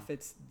 In the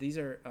prophets, these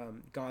are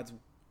God's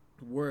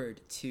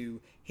word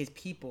to his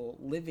people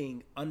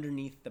living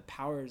underneath the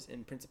powers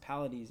and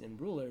principalities and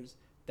rulers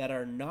that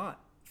are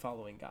not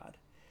following God.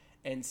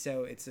 And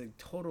so it's a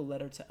total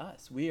letter to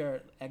us. We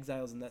are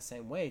exiles in that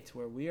same way, to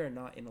where we are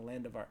not in a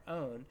land of our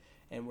own,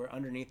 and we're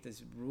underneath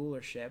this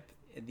rulership.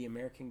 The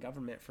American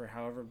government, for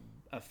however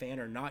a fan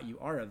or not you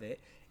are of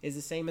it, is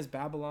the same as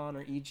Babylon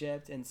or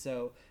Egypt. And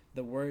so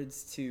the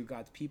words to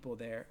God's people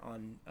there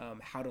on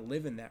how to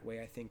live in that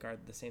way, I think, are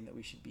the same that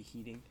we should be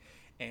heeding.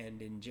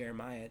 And in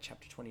Jeremiah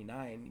chapter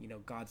 29, you know,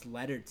 God's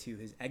letter to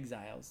his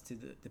exiles, to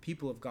the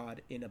people of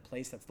God in a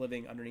place that's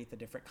living underneath a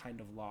different kind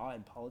of law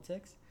and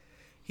politics,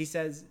 he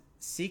says,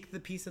 seek the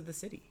peace of the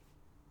city.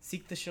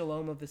 Seek the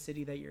shalom of the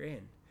city that you're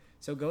in.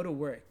 So go to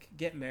work,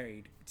 get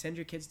married, send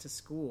your kids to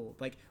school,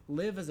 like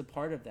live as a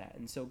part of that.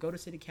 And so go to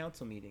city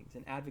council meetings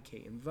and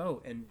advocate and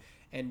vote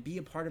and be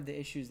a part of the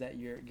issues that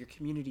your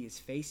community is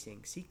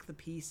facing. Seek the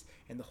peace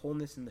and the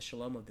wholeness and the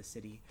shalom of the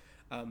city.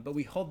 But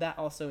we hold that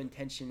also in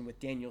tension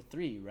with Daniel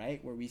 3,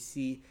 right? Where we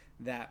see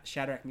that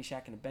Shadrach,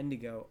 Meshach, and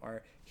Abednego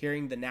are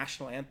hearing the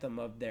national anthem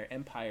of their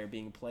empire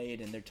being played,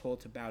 and they're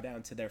told to bow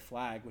down to their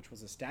flag, which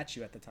was a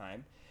statue at the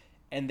time,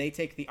 and they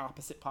take the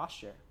opposite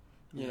posture.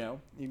 You know,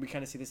 we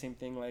kind of see the same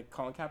thing like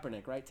Colin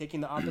Kaepernick, right? Taking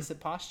the opposite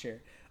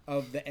posture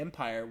of the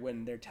empire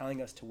when they're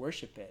telling us to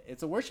worship it.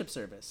 It's a worship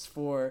service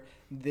for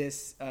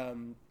this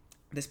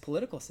this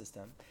political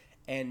system.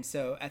 And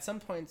so at some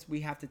points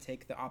we have to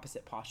take the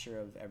opposite posture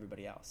of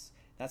everybody else.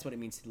 That's what it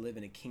means to live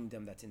in a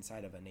kingdom that's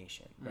inside of a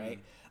nation, right?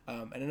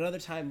 And at other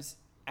times,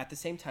 at the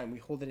same time, we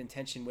hold it in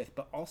tension with,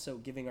 but also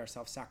giving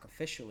ourselves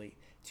sacrificially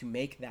to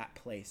make that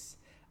place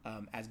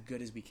as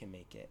good as we can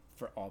make it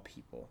for all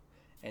people.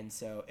 And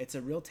so it's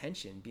a real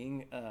tension.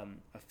 Being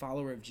a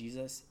follower of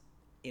Jesus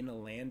in a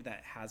land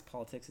that has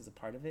politics as a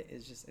part of it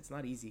is just, it's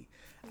not easy.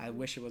 I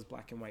wish it was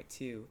black and white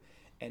too.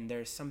 And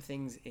there's some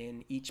things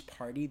in each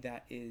party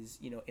that is,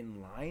 you know,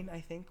 in line, I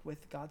think,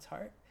 with God's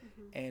heart.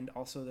 And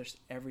also there's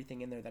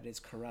everything in there that is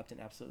corrupt and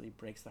absolutely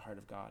breaks the heart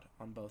of God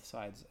on both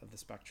sides of the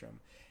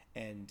spectrum.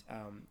 And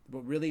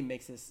what really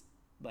makes this,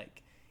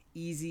 like,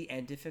 easy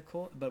and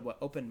difficult, but what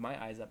opened my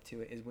eyes up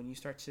to it, is when you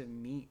start to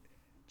meet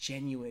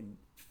genuine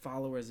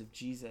followers of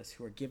Jesus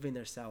who are giving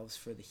themselves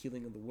for the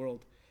healing of the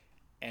world,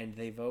 and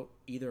they vote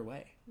either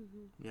way.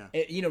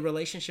 You know,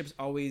 relationships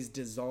always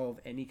dissolve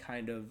any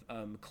kind of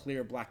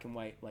clear black and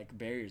white, like,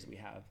 barriers we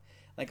have.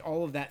 Like,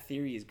 all of that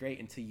theory is great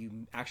until you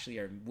actually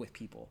are with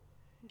people.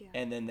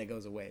 And then that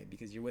goes away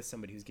because you're with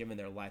somebody who's given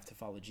their life to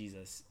follow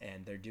Jesus,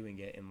 and they're doing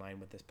it in line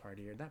with this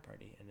party or that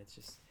party. And it's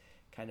just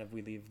kind of,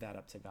 we leave that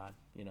up to God,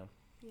 you know?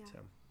 So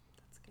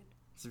that's good.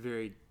 It's a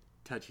very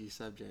touchy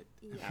subject.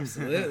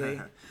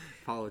 Absolutely.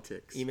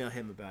 Politics. Email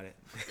him about it.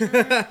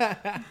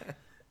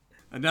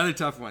 Another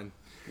tough one.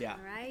 All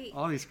right.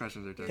 All these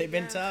questions are tough. They've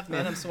been tough,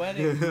 man. I'm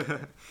sweating.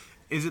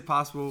 Is it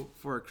possible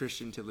for a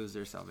Christian to lose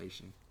their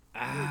salvation?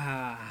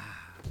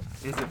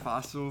 Is it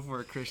possible for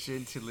a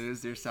Christian to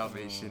lose their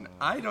salvation?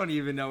 I don't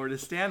even know where to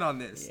stand on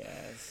this.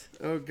 Yes.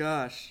 Oh,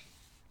 gosh.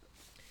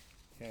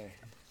 Okay.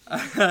 I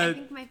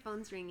think my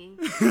phone's ringing.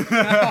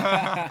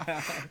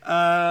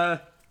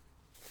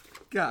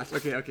 Gosh.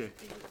 Okay.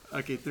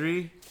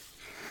 3,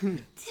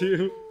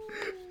 2,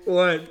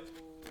 1.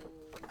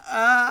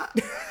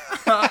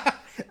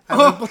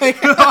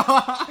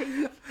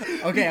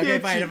 Okay,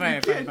 fine.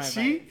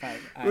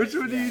 Which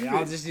one do you think?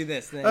 I'll just do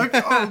this then.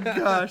 Okay. Oh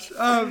gosh.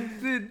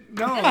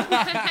 No.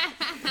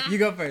 You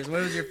go first.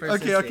 What was your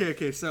first?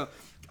 Okay. So,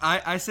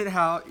 I said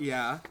how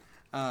yeah.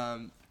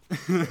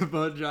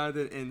 Both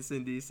Jonathan and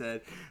Cyndi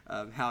said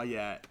how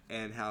yeah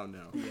and how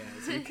no. Yeah,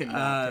 so you could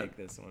not take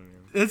this one.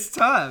 It's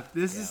tough.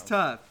 This is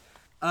tough.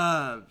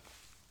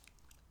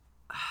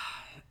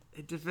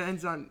 It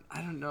depends on,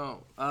 I don't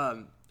know.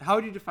 How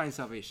would you define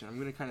salvation? I'm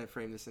going to kind of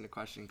frame this in a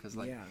question because,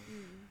 like,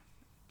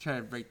 trying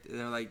to break,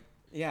 they're like,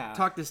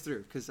 talk this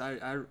through because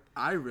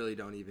I really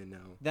don't even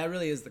know. That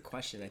really is the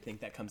question, I think,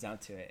 that comes down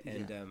to it.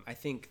 And I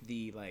think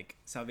the, like,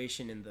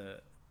 salvation in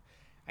the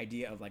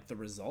idea of, like, the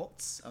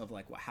results of,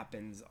 like, what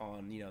happens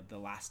on, you know, the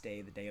last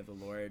day, the day of the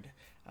Lord,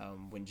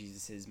 when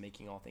Jesus is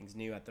making all things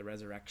new at the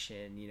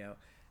resurrection, you know,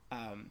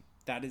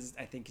 that is,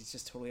 I think, it's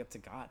just totally up to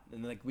God.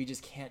 And, like, we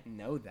just can't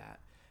know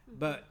that.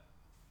 But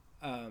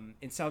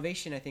in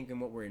salvation, I think, in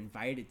what we're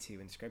invited to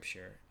in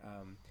Scripture,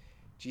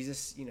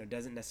 Jesus, you know,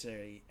 doesn't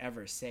necessarily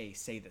ever say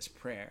this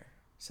prayer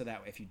so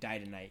that if you die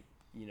tonight,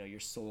 you know, your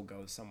soul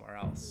goes somewhere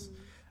else.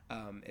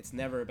 It's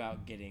never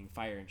about getting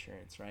fire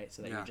insurance, right?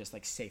 So that you're just,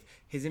 like, safe.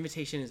 His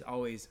invitation is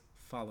always,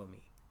 follow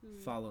me,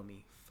 follow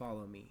me,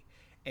 follow me.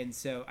 And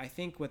so I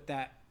think with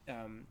that,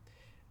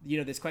 you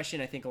know, this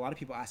question, I think a lot of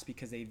people ask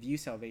because they view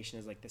salvation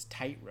as, like, this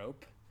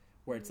tightrope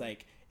where it's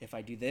like, if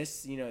I do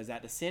this, you know, is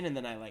that the sin? And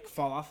then I, like,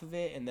 fall off of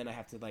it, and then I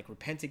have to, like,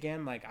 repent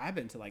again. Like, I've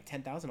been to, like,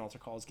 10,000 altar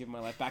calls giving my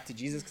life back to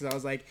Jesus because I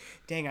was like,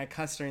 dang, I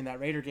cussed during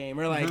that Raider game,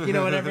 or, like, you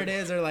know, whatever it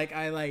is, or, like,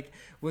 I, like,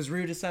 was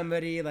rude to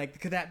somebody,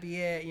 like, could that be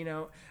it, you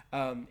know?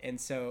 And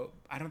so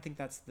I don't think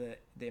that's the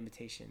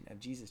invitation of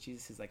Jesus.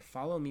 Jesus is like,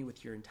 follow me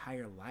with your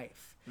entire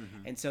life.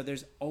 And so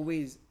there's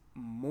always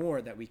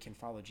more that we can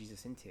follow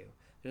Jesus into.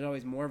 There's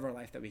always more of our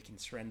life that we can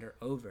surrender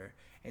over.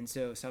 And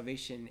so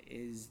salvation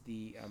is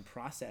the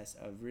process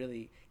of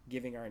really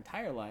giving our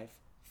entire life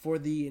for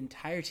the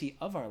entirety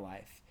of our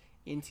life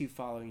into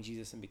following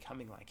Jesus and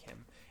becoming like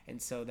him.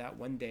 And so that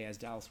one day, as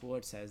Dallas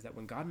Willard says, that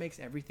when God makes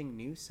everything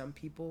new, some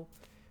people,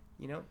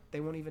 you know, they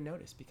won't even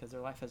notice because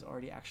their life has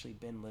already actually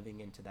been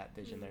living into that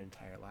vision their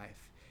entire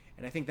life.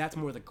 And I think that's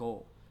more the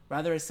goal.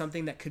 Rather as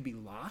something that could be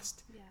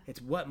lost,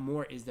 it's what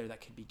more is there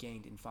that could be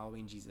gained in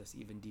following Jesus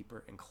even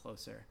deeper and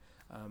closer.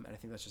 And I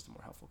think that's just a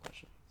more helpful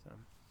question. So,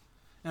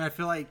 and I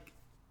feel like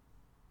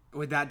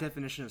with that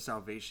definition of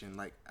salvation,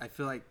 like I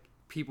feel like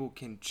people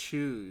can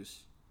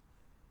choose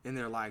in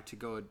their life to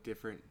go a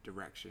different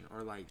direction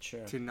or like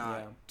to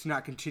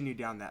not continue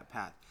down that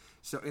path.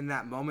 So in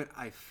that moment,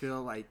 I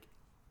feel like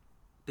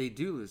they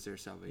do lose their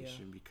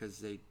salvation because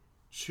they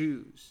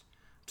choose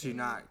to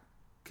not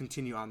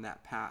continue on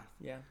that path.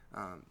 Yeah.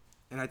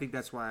 And I think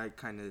that's why I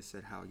kind of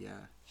said how,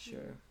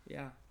 Sure.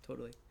 Yeah,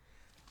 totally.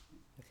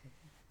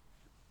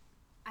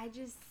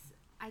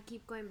 I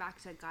keep going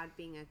back to God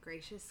being a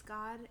gracious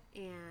God,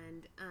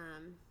 and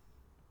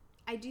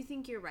I do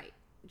think you're right,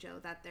 Joe,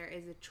 that there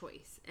is a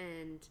choice.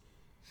 And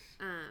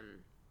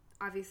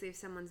obviously if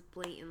someone's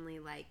blatantly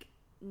like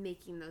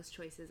making those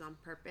choices on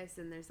purpose,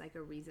 then there's like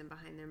a reason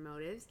behind their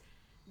motives.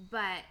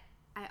 But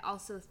I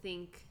also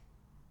think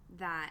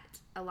that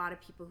a lot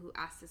of people who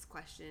ask this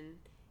question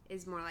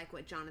is more like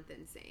what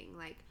Jonathan's saying,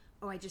 like,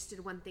 oh, I just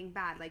did one thing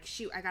bad, like,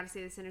 shoot, I gotta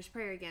say the sinner's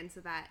prayer again so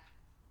that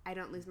I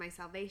don't lose my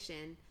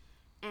salvation.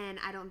 And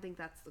I don't think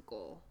that's the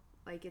goal.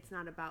 Like, it's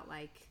not about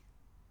like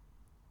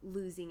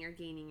losing or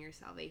gaining your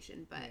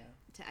salvation, but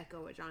to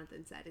echo what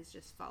Jonathan said, is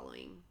just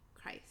following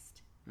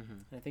Christ.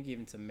 And I think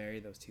even to marry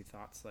those two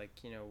thoughts,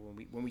 like, you know,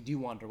 when we do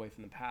wander away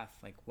from the path,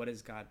 like, what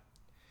does God,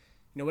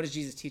 you know, what does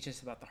Jesus teach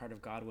us about the heart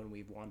of God when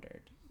we've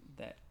wandered?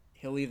 That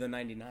he'll leave the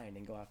 99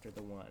 and go after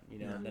the one, you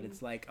know, that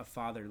it's like a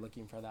father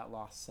looking for that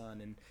lost son.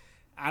 And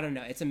I don't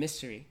know, it's a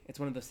mystery. It's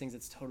one of those things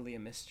that's totally a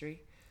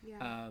mystery.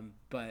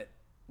 But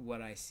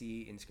what I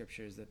see in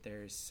Scripture is that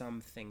there's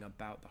something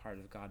about the heart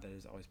of God that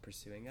is always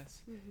pursuing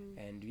us.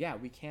 And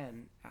we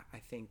can, I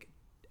think,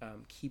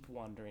 keep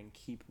wandering,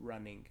 keep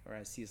running, or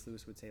as C.S.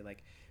 Lewis would say,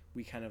 like,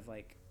 we kind of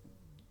like,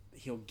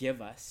 he'll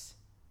give us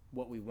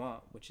what we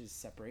want, which is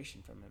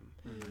separation from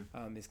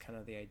him, is kind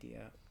of the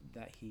idea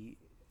that he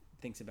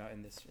thinks about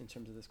in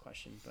terms of this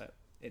question. But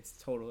it's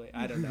totally,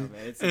 I don't know,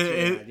 man. It's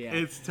really hard,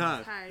 it's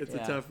tough. It's a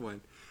tough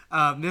one.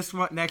 Next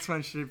one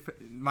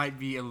might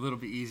be a little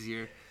bit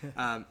easier.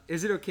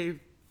 Is it okay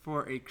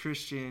for a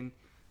Christian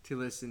to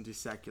listen to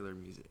secular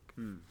music,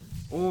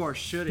 or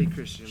should a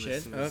Christian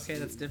listen to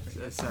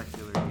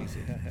secular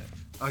music?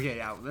 Okay,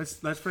 yeah.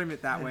 Let's frame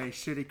it that way.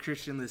 Should a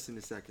Christian listen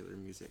to secular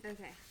music?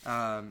 Okay.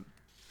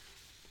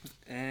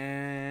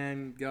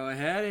 And go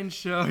ahead and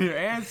show your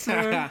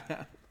answer.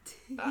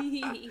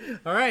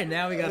 All right,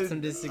 now we got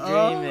some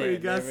disagreement. We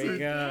got some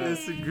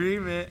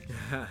disagreement.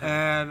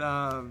 And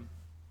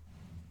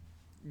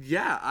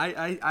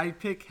I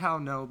pick how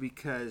no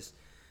because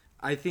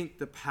I think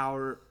the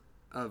power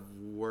of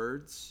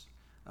words,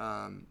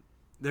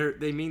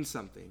 they mean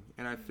something.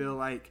 And I feel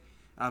like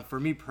for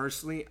me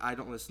personally, I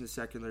don't listen to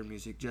secular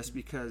music just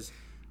because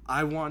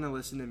I want to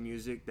listen to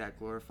music that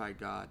glorify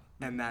God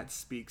and that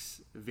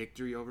speaks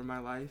victory over my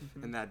life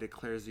and that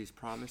declares these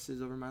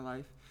promises over my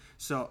life.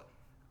 So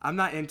I'm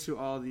not into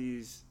all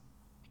these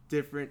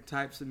different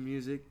types of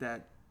music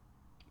that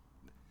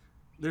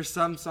there's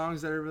some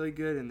songs that are really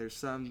good and there's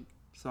some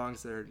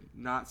songs that are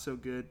not so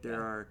good.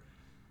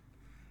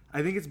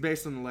 I think it's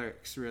based on the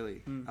lyrics,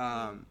 really.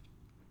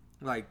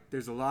 Like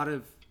there's a lot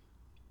of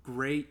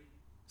great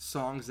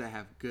songs that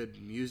have good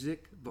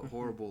music but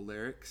horrible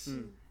lyrics.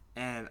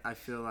 And I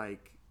feel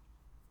like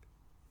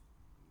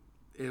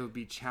it would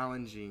be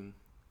challenging,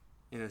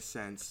 in a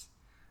sense,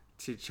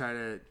 to try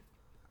to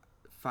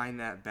find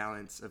that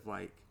balance of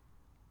like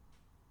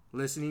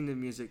listening to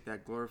music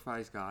that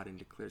glorifies God and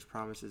declares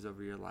promises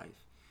over your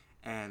life,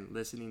 and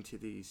listening to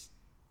these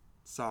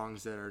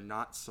songs that are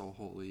not so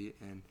holy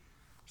and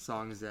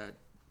songs that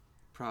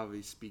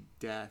probably speak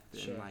death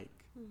and like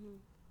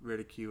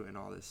ridicule and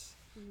all this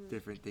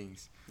different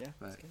things. Yeah,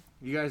 but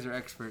you guys are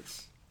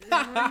experts. No,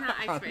 we're not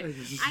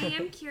experts. I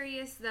am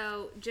curious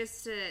though,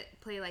 just to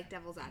play like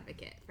devil's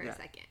advocate for a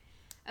second.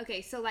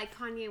 Okay, so like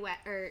Kanye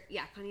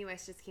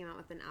West just came out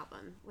with an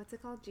album. What's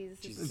it called?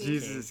 Jesus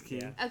is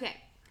King. Yeah. Okay,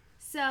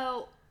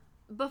 so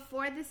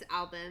before this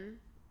album,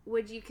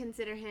 would you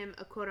consider him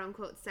a quote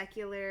unquote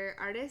secular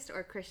artist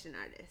or Christian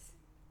artist?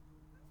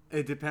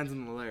 It depends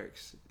on the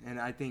lyrics, and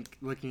I think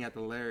looking at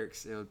the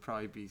lyrics, it would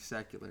probably be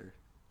secular.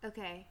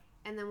 Okay,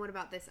 and then what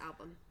about this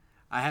album?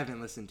 I haven't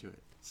listened to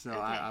it. So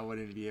I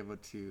wouldn't be able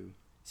to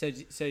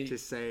to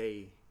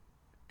say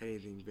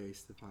anything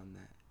based upon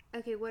that.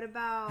 Okay, what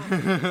about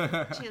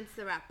Chance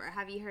the Rapper?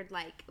 Have you heard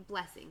like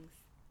Blessings?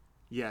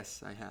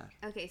 Yes, I have.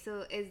 Okay,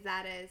 so is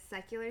that a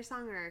secular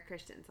song or a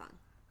Christian song?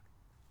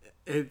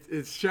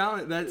 It's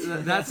challenge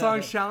that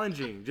song's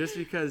challenging just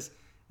because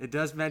it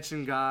does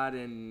mention God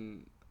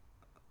and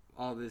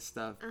all this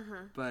stuff.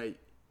 But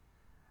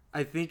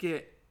I think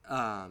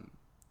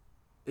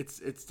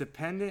it's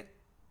dependent.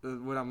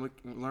 What I'm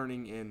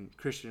learning in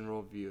Christian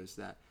worldview is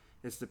that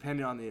it's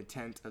dependent on the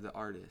intent of the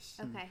artist.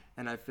 Okay.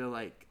 And I feel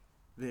like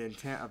the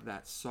intent of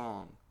that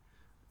song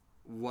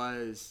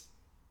was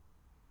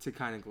to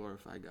kind of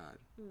glorify God.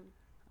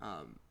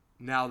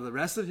 Now, the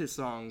rest of his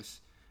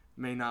songs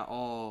may not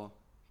all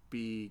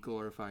be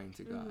glorifying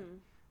to God.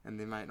 And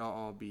they might not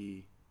all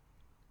be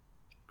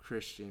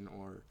Christian,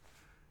 or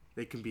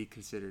they can be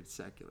considered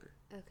secular.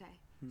 Okay.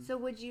 So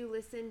would you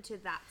listen to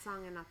that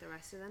song and not the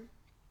rest of them?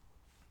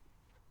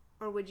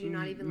 Or would you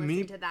not even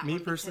listen to that one? Me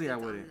personally, I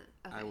wouldn't.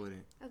 I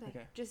wouldn't.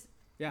 Okay. Just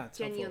it's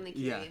genuinely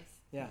helpful. curious.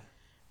 Yeah.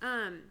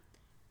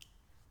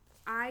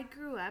 I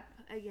grew up,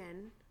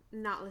 again,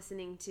 not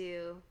listening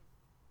to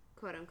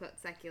quote-unquote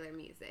secular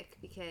music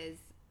because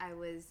I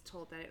was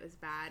told that it was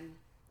bad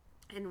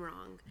and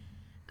wrong.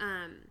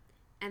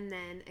 And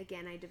then,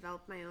 again, I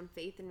developed my own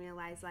faith and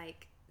realized,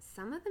 like,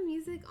 some of the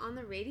music on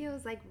the radio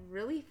is, like,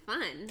 really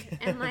fun.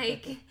 And,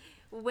 like...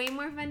 way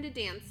more fun to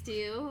dance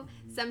to,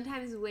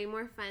 sometimes way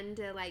more fun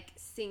to like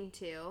sing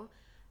to,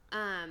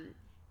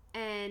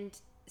 and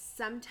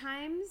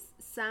sometimes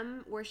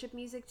some worship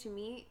music to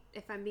me,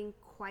 if I'm being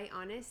quite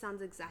honest,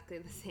 sounds exactly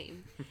the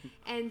same.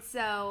 And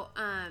so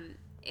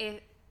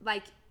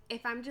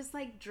if I'm just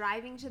like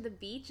driving to the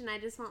beach and I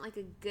just want like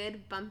a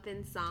good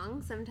bumpin'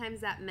 song, sometimes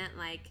that meant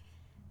like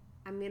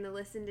I'm gonna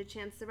listen to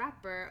Chance the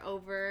Rapper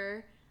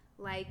over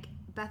like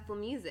Bethel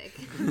music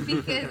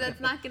because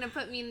that's not gonna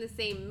put me in the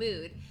same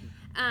mood.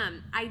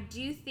 I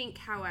do think,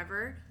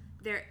 however,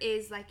 there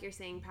is, like you're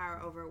saying,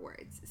 power over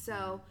words.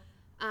 So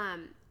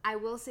I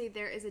will say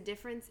there is a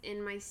difference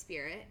in my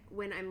spirit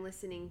when I'm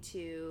listening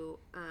to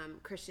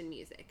Christian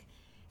music.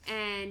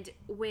 And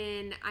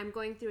when I'm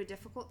going through a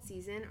difficult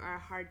season or a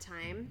hard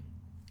time,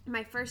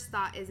 my first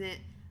thought isn't,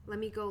 let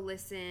me go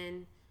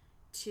listen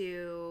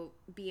to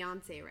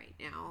Beyonce right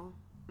now.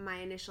 My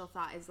initial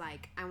thought is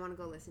like, I want to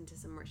go listen to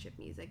some worship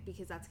music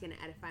because that's going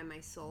to edify my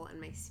soul and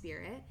my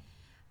spirit.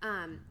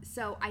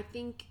 So I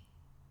think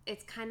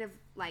it's kind of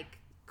like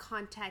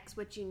context,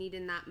 what you need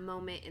in that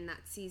moment, in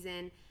that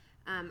season.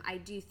 I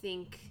do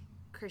think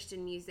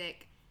Christian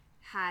music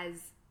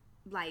has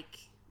like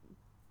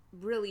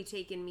really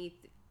taken me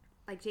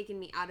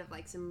out of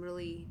like some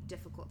really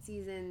difficult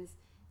seasons,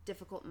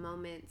 difficult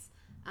moments,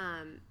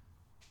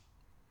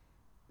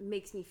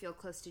 makes me feel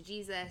close to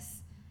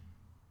Jesus,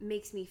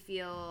 makes me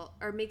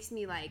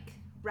like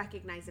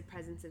recognize the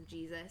presence of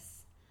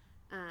Jesus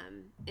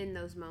in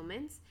those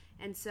moments.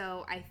 And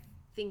so I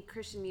think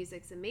Christian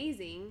music's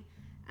amazing.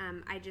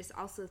 I just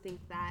also think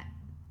that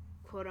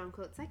quote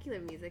unquote secular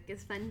music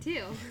is fun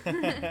too.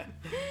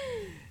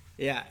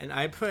 Yeah, and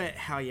I put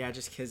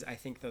just because I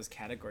think those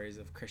categories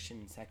of Christian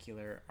and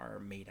secular are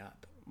made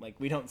up. Like,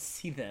 we don't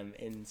see them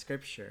in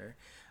Scripture.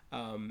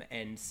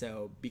 And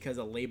so because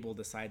a label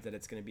decides that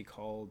it's going to be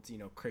called,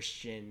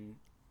 Christian,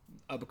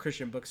 a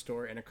Christian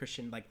bookstore and a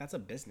Christian, like, that's a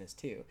business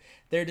too.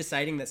 They're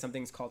deciding that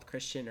something's called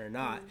Christian or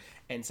not,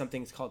 and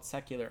something's called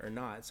secular or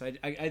not. So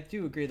I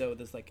do agree, though,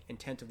 this, like,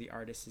 intent of the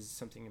artist is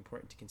something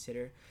important to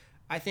consider.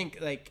 I think,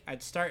 like,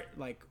 I'd start,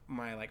 like,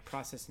 my, like,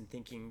 process and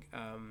thinking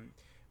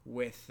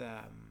with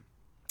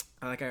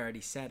like I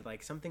already said,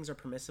 like some things are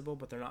permissible,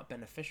 but they're not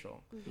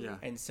beneficial. Yeah.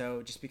 And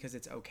so just because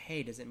it's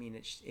okay doesn't mean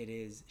it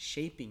is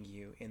shaping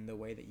you in the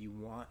way that you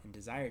want and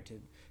desire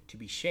to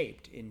be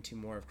shaped into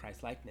more of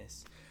Christ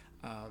likeness.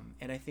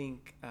 And I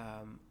think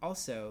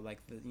also like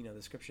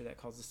the scripture that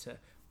calls us to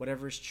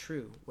whatever is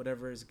true,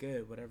 whatever is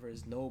good, whatever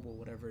is noble,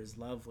 whatever is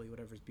lovely,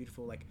 whatever is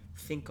beautiful, like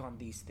think on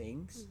these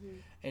things.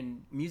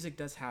 And music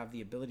does have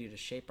the ability to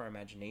shape our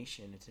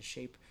imagination and to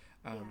shape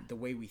the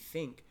way we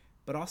think,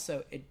 but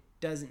also it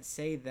doesn't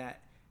say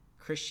that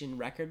Christian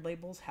record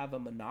labels have a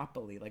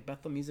monopoly. Like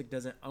Bethel Music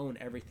doesn't own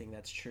everything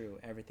that's true,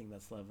 everything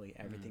that's lovely,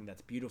 everything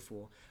that's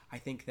beautiful. I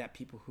think that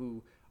people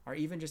who are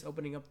even just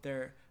opening up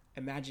their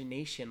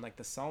imagination, like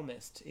the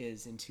psalmist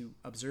is, into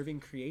observing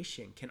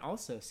creation, can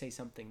also say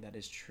something that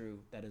is true,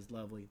 that is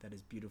lovely, that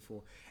is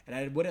beautiful. And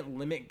I wouldn't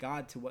limit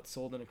God to what's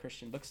sold in a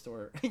Christian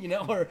bookstore,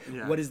 or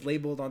what is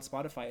labeled on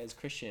Spotify as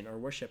Christian or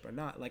worship or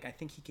not. Like I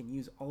think he can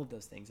use all of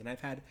those things. And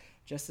I've had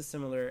just a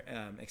similar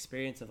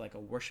experience of like a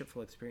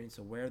worshipful experience,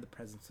 aware of the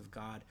presence of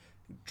God,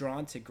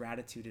 drawn to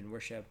gratitude and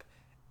worship,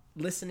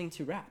 listening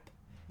to rap.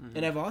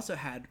 And I've also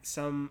had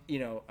some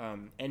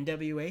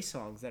NWA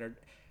songs that are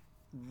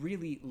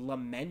really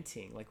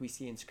lamenting, like we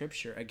see in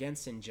scripture,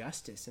 against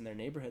injustice in their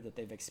neighborhood that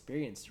they've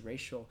experienced,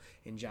 racial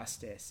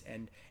injustice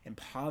and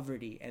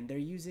poverty, and they're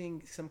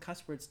using some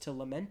cuss words to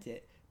lament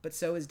it. But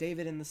so is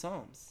David in the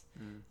Psalms.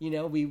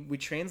 We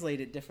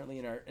translate it differently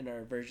in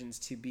our versions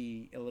to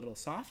be a little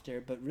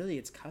softer, but really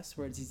it's cuss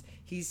words.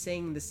 He's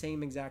saying the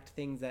same exact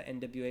things that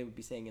NWA would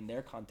be saying in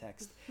their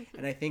context.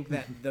 And I think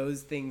that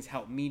those things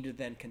help me to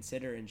then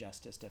consider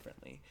injustice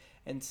differently.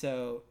 And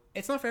so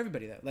it's not for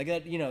everybody though. Like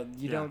that,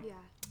 don't. Yeah.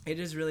 It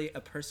is really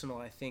a personal,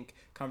 I think,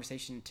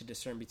 conversation to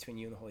discern between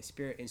you and the Holy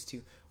Spirit as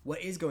to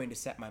what is going to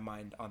set my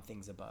mind on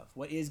things above,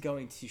 what is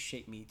going to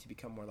shape me to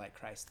become more like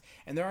Christ.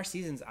 And there are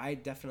seasons I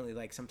definitely,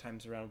 like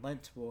sometimes around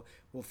Lent, will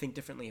think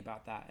differently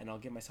about that, and I'll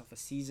give myself a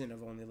season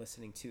of only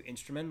listening to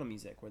instrumental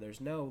music where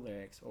there's no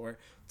lyrics, or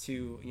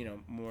to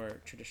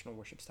more traditional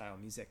worship style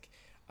music,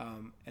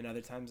 and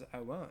other times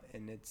I won't.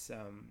 And it's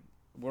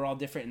we're all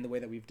different in the way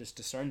that we've just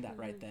discerned that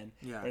right then.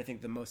 But I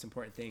think the most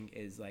important thing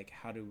is like,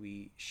 how do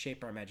we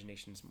shape our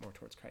imaginations more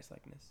towards Christ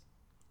likeness?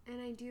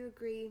 And I do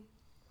agree,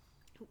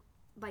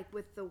 like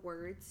with the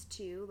words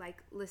too,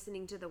 like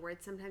listening to the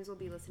words. Sometimes we'll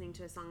be listening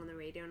to a song on the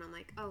radio and I'm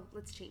like, oh,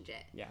 let's change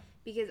it. Yeah.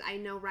 Because I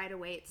know right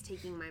away it's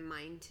taking my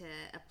mind to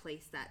a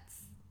place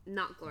that's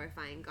not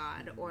glorifying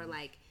God, or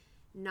like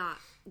not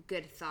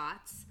good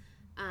thoughts.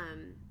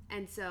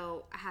 And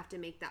so I have to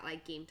make that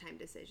like game time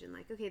decision.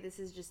 Like, okay, this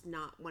is just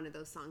not one of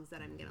those songs that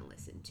I'm going to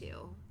listen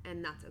to,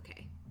 and that's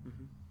okay.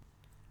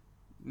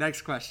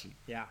 Next question.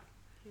 Yeah.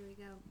 Here we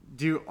go.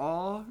 Do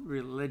all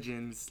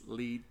religions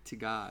lead to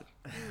God?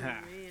 Oh,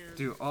 man.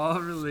 Do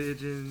all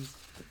religions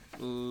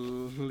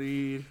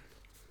lead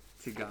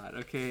to God?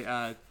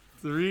 Okay,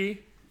 3,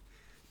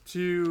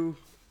 2,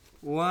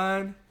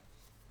 1.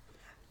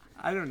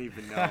 I don't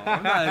even know.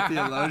 I'm not a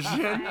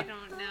theologian.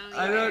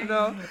 I don't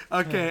know.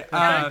 Okay.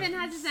 Jonathan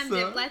has his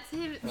dip. Let's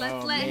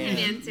let him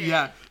answer.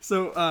 Yeah.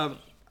 So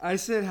I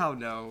said how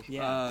no.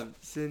 Yeah.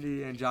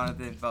 Cyndi and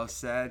Jonathan both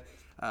said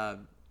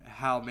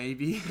how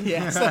maybe.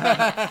 Yes.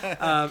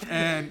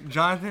 And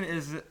Jonathan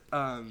is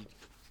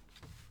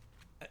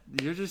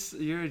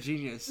you're a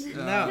genius.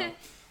 No.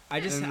 I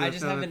just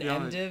have an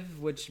MDiv,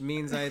 which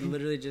means I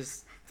literally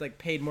just like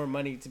paid more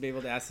money to be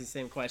able to ask these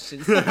same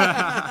questions.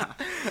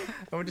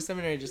 I went to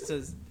seminary just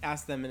to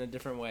ask them in a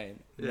different way.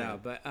 Yeah. No,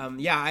 but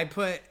I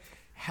put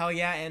hell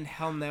yeah and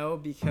hell no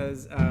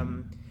because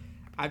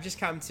I've just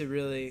come to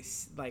really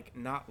like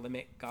not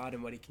limit God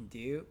and what he can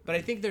do. But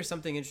I think there's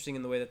something interesting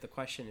in the way that the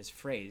question is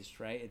phrased,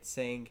 right? It's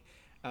saying,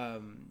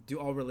 do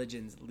all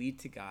religions lead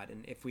to God?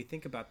 And if we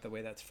think about the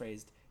way that's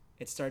phrased,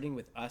 it's starting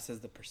with us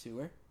as the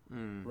pursuer,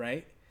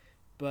 right?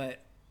 But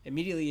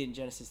immediately in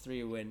Genesis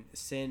 3, when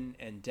sin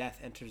and death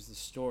enters the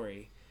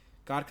story,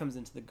 God comes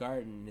into the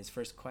garden and his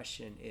first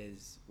question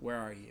is, where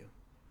are you?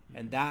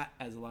 And that,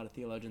 as a lot of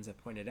theologians have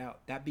pointed out,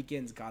 that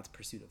begins God's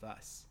pursuit of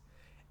us.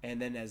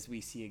 And then as we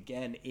see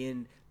again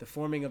in the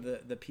forming of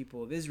the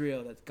people of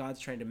Israel, that God's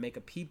trying to make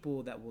a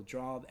people that will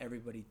draw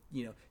everybody,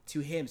 to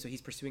him. So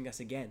he's pursuing us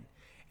again.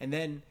 And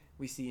then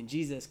we see in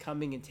Jesus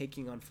coming and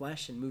taking on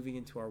flesh and moving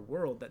into our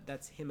world,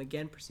 that's him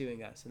again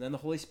pursuing us. And then the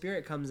Holy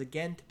Spirit comes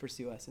again to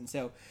pursue us. And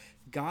so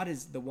God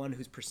is the one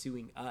who's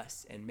pursuing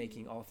us and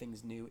making all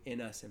things new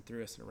in us and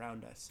through us and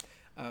around us.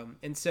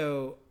 And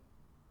so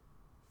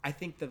I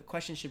think the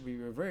question should be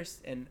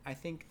reversed. And I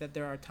think that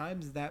there are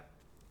times that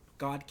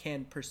God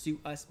can pursue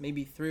us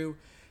maybe through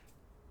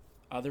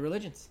other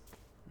religions.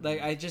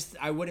 Like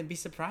I wouldn't be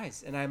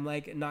surprised. And I'm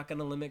like not going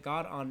to limit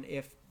God on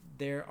if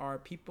there are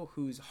people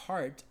whose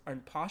heart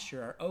and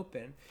posture are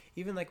open,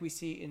 even like we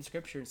see in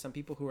scripture, and some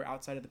people who are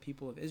outside of the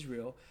people of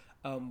Israel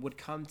would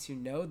come to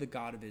know the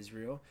God of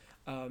Israel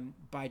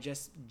by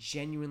just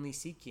genuinely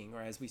seeking,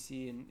 or as we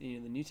see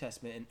in the New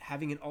Testament, and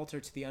having an altar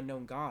to the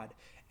unknown God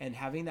and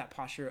having that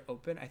posture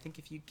open. I think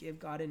if you give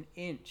God an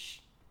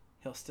inch,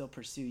 he'll still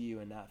pursue you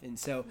enough. And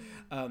so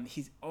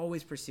he's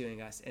always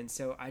pursuing us. And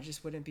so I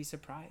just wouldn't be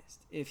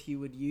surprised if he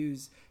would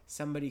use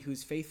somebody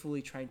who's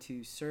faithfully trying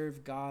to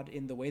serve God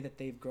in the way that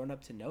they've grown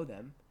up to know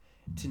them,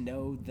 to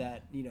know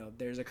that, you know,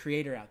 there's a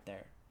creator out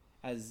there.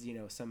 As, you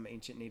know, some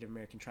ancient Native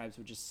American tribes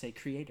would just say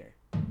creator.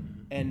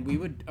 And we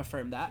would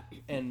affirm that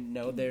and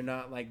know they're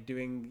not like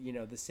doing, you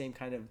know, the same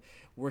kind of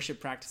worship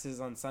practices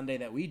on Sunday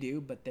that we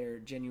do, but they're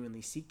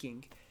genuinely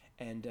seeking.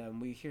 And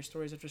we hear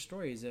stories after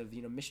stories of,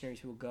 you know, missionaries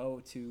who will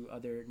go to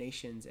other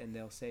nations and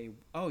they'll say,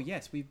 oh,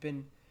 yes, we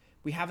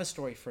have a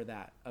story for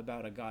that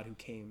about a God who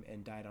came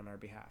and died on our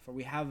behalf. Or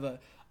we have a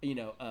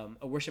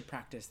worship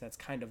practice that's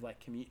kind of like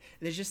community.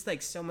 There's just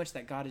like so much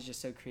that God is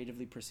just so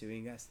creatively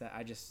pursuing us that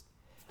I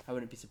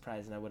wouldn't be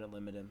surprised and I wouldn't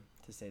limit him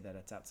to say that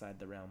it's outside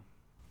the realm.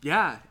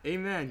 Yeah,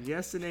 amen.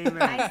 Yes and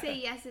amen. I say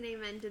yes and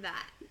amen to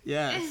that.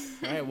 Yes.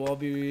 All right, we'll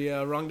be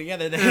wrong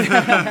together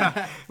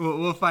then.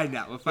 We'll find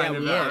out. We'll find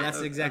out. Yeah,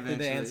 that's exactly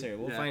eventually. the answer.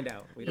 We'll find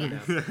out. We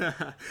don't know.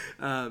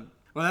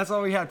 Well, that's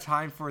all we have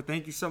time for.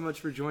 Thank you so much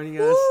for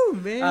joining us.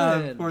 Woo,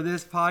 man. For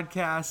this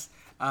podcast.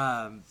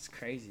 It's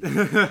crazy.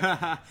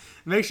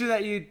 Make sure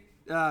that you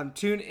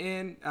tune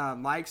in,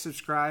 like,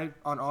 subscribe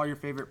on all your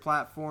favorite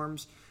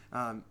platforms.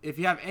 If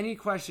you have any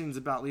questions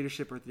about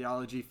leadership or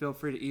theology, feel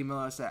free to email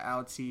us at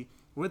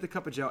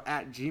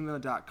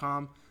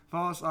altwithacupofjoe@gmail.com.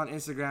 Follow us on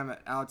Instagram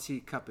at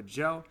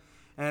altcupofjoe.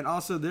 And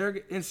also their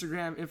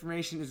Instagram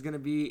information is going to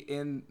be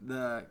in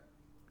the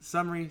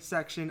summary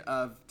section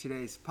of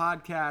today's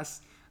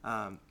podcast.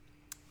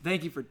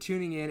 Thank you for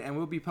tuning in, and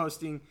we'll be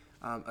posting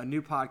a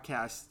new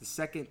podcast the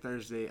second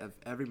Thursday of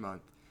every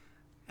month.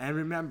 And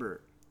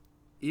remember,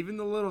 even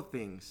the little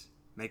things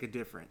make a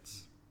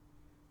difference.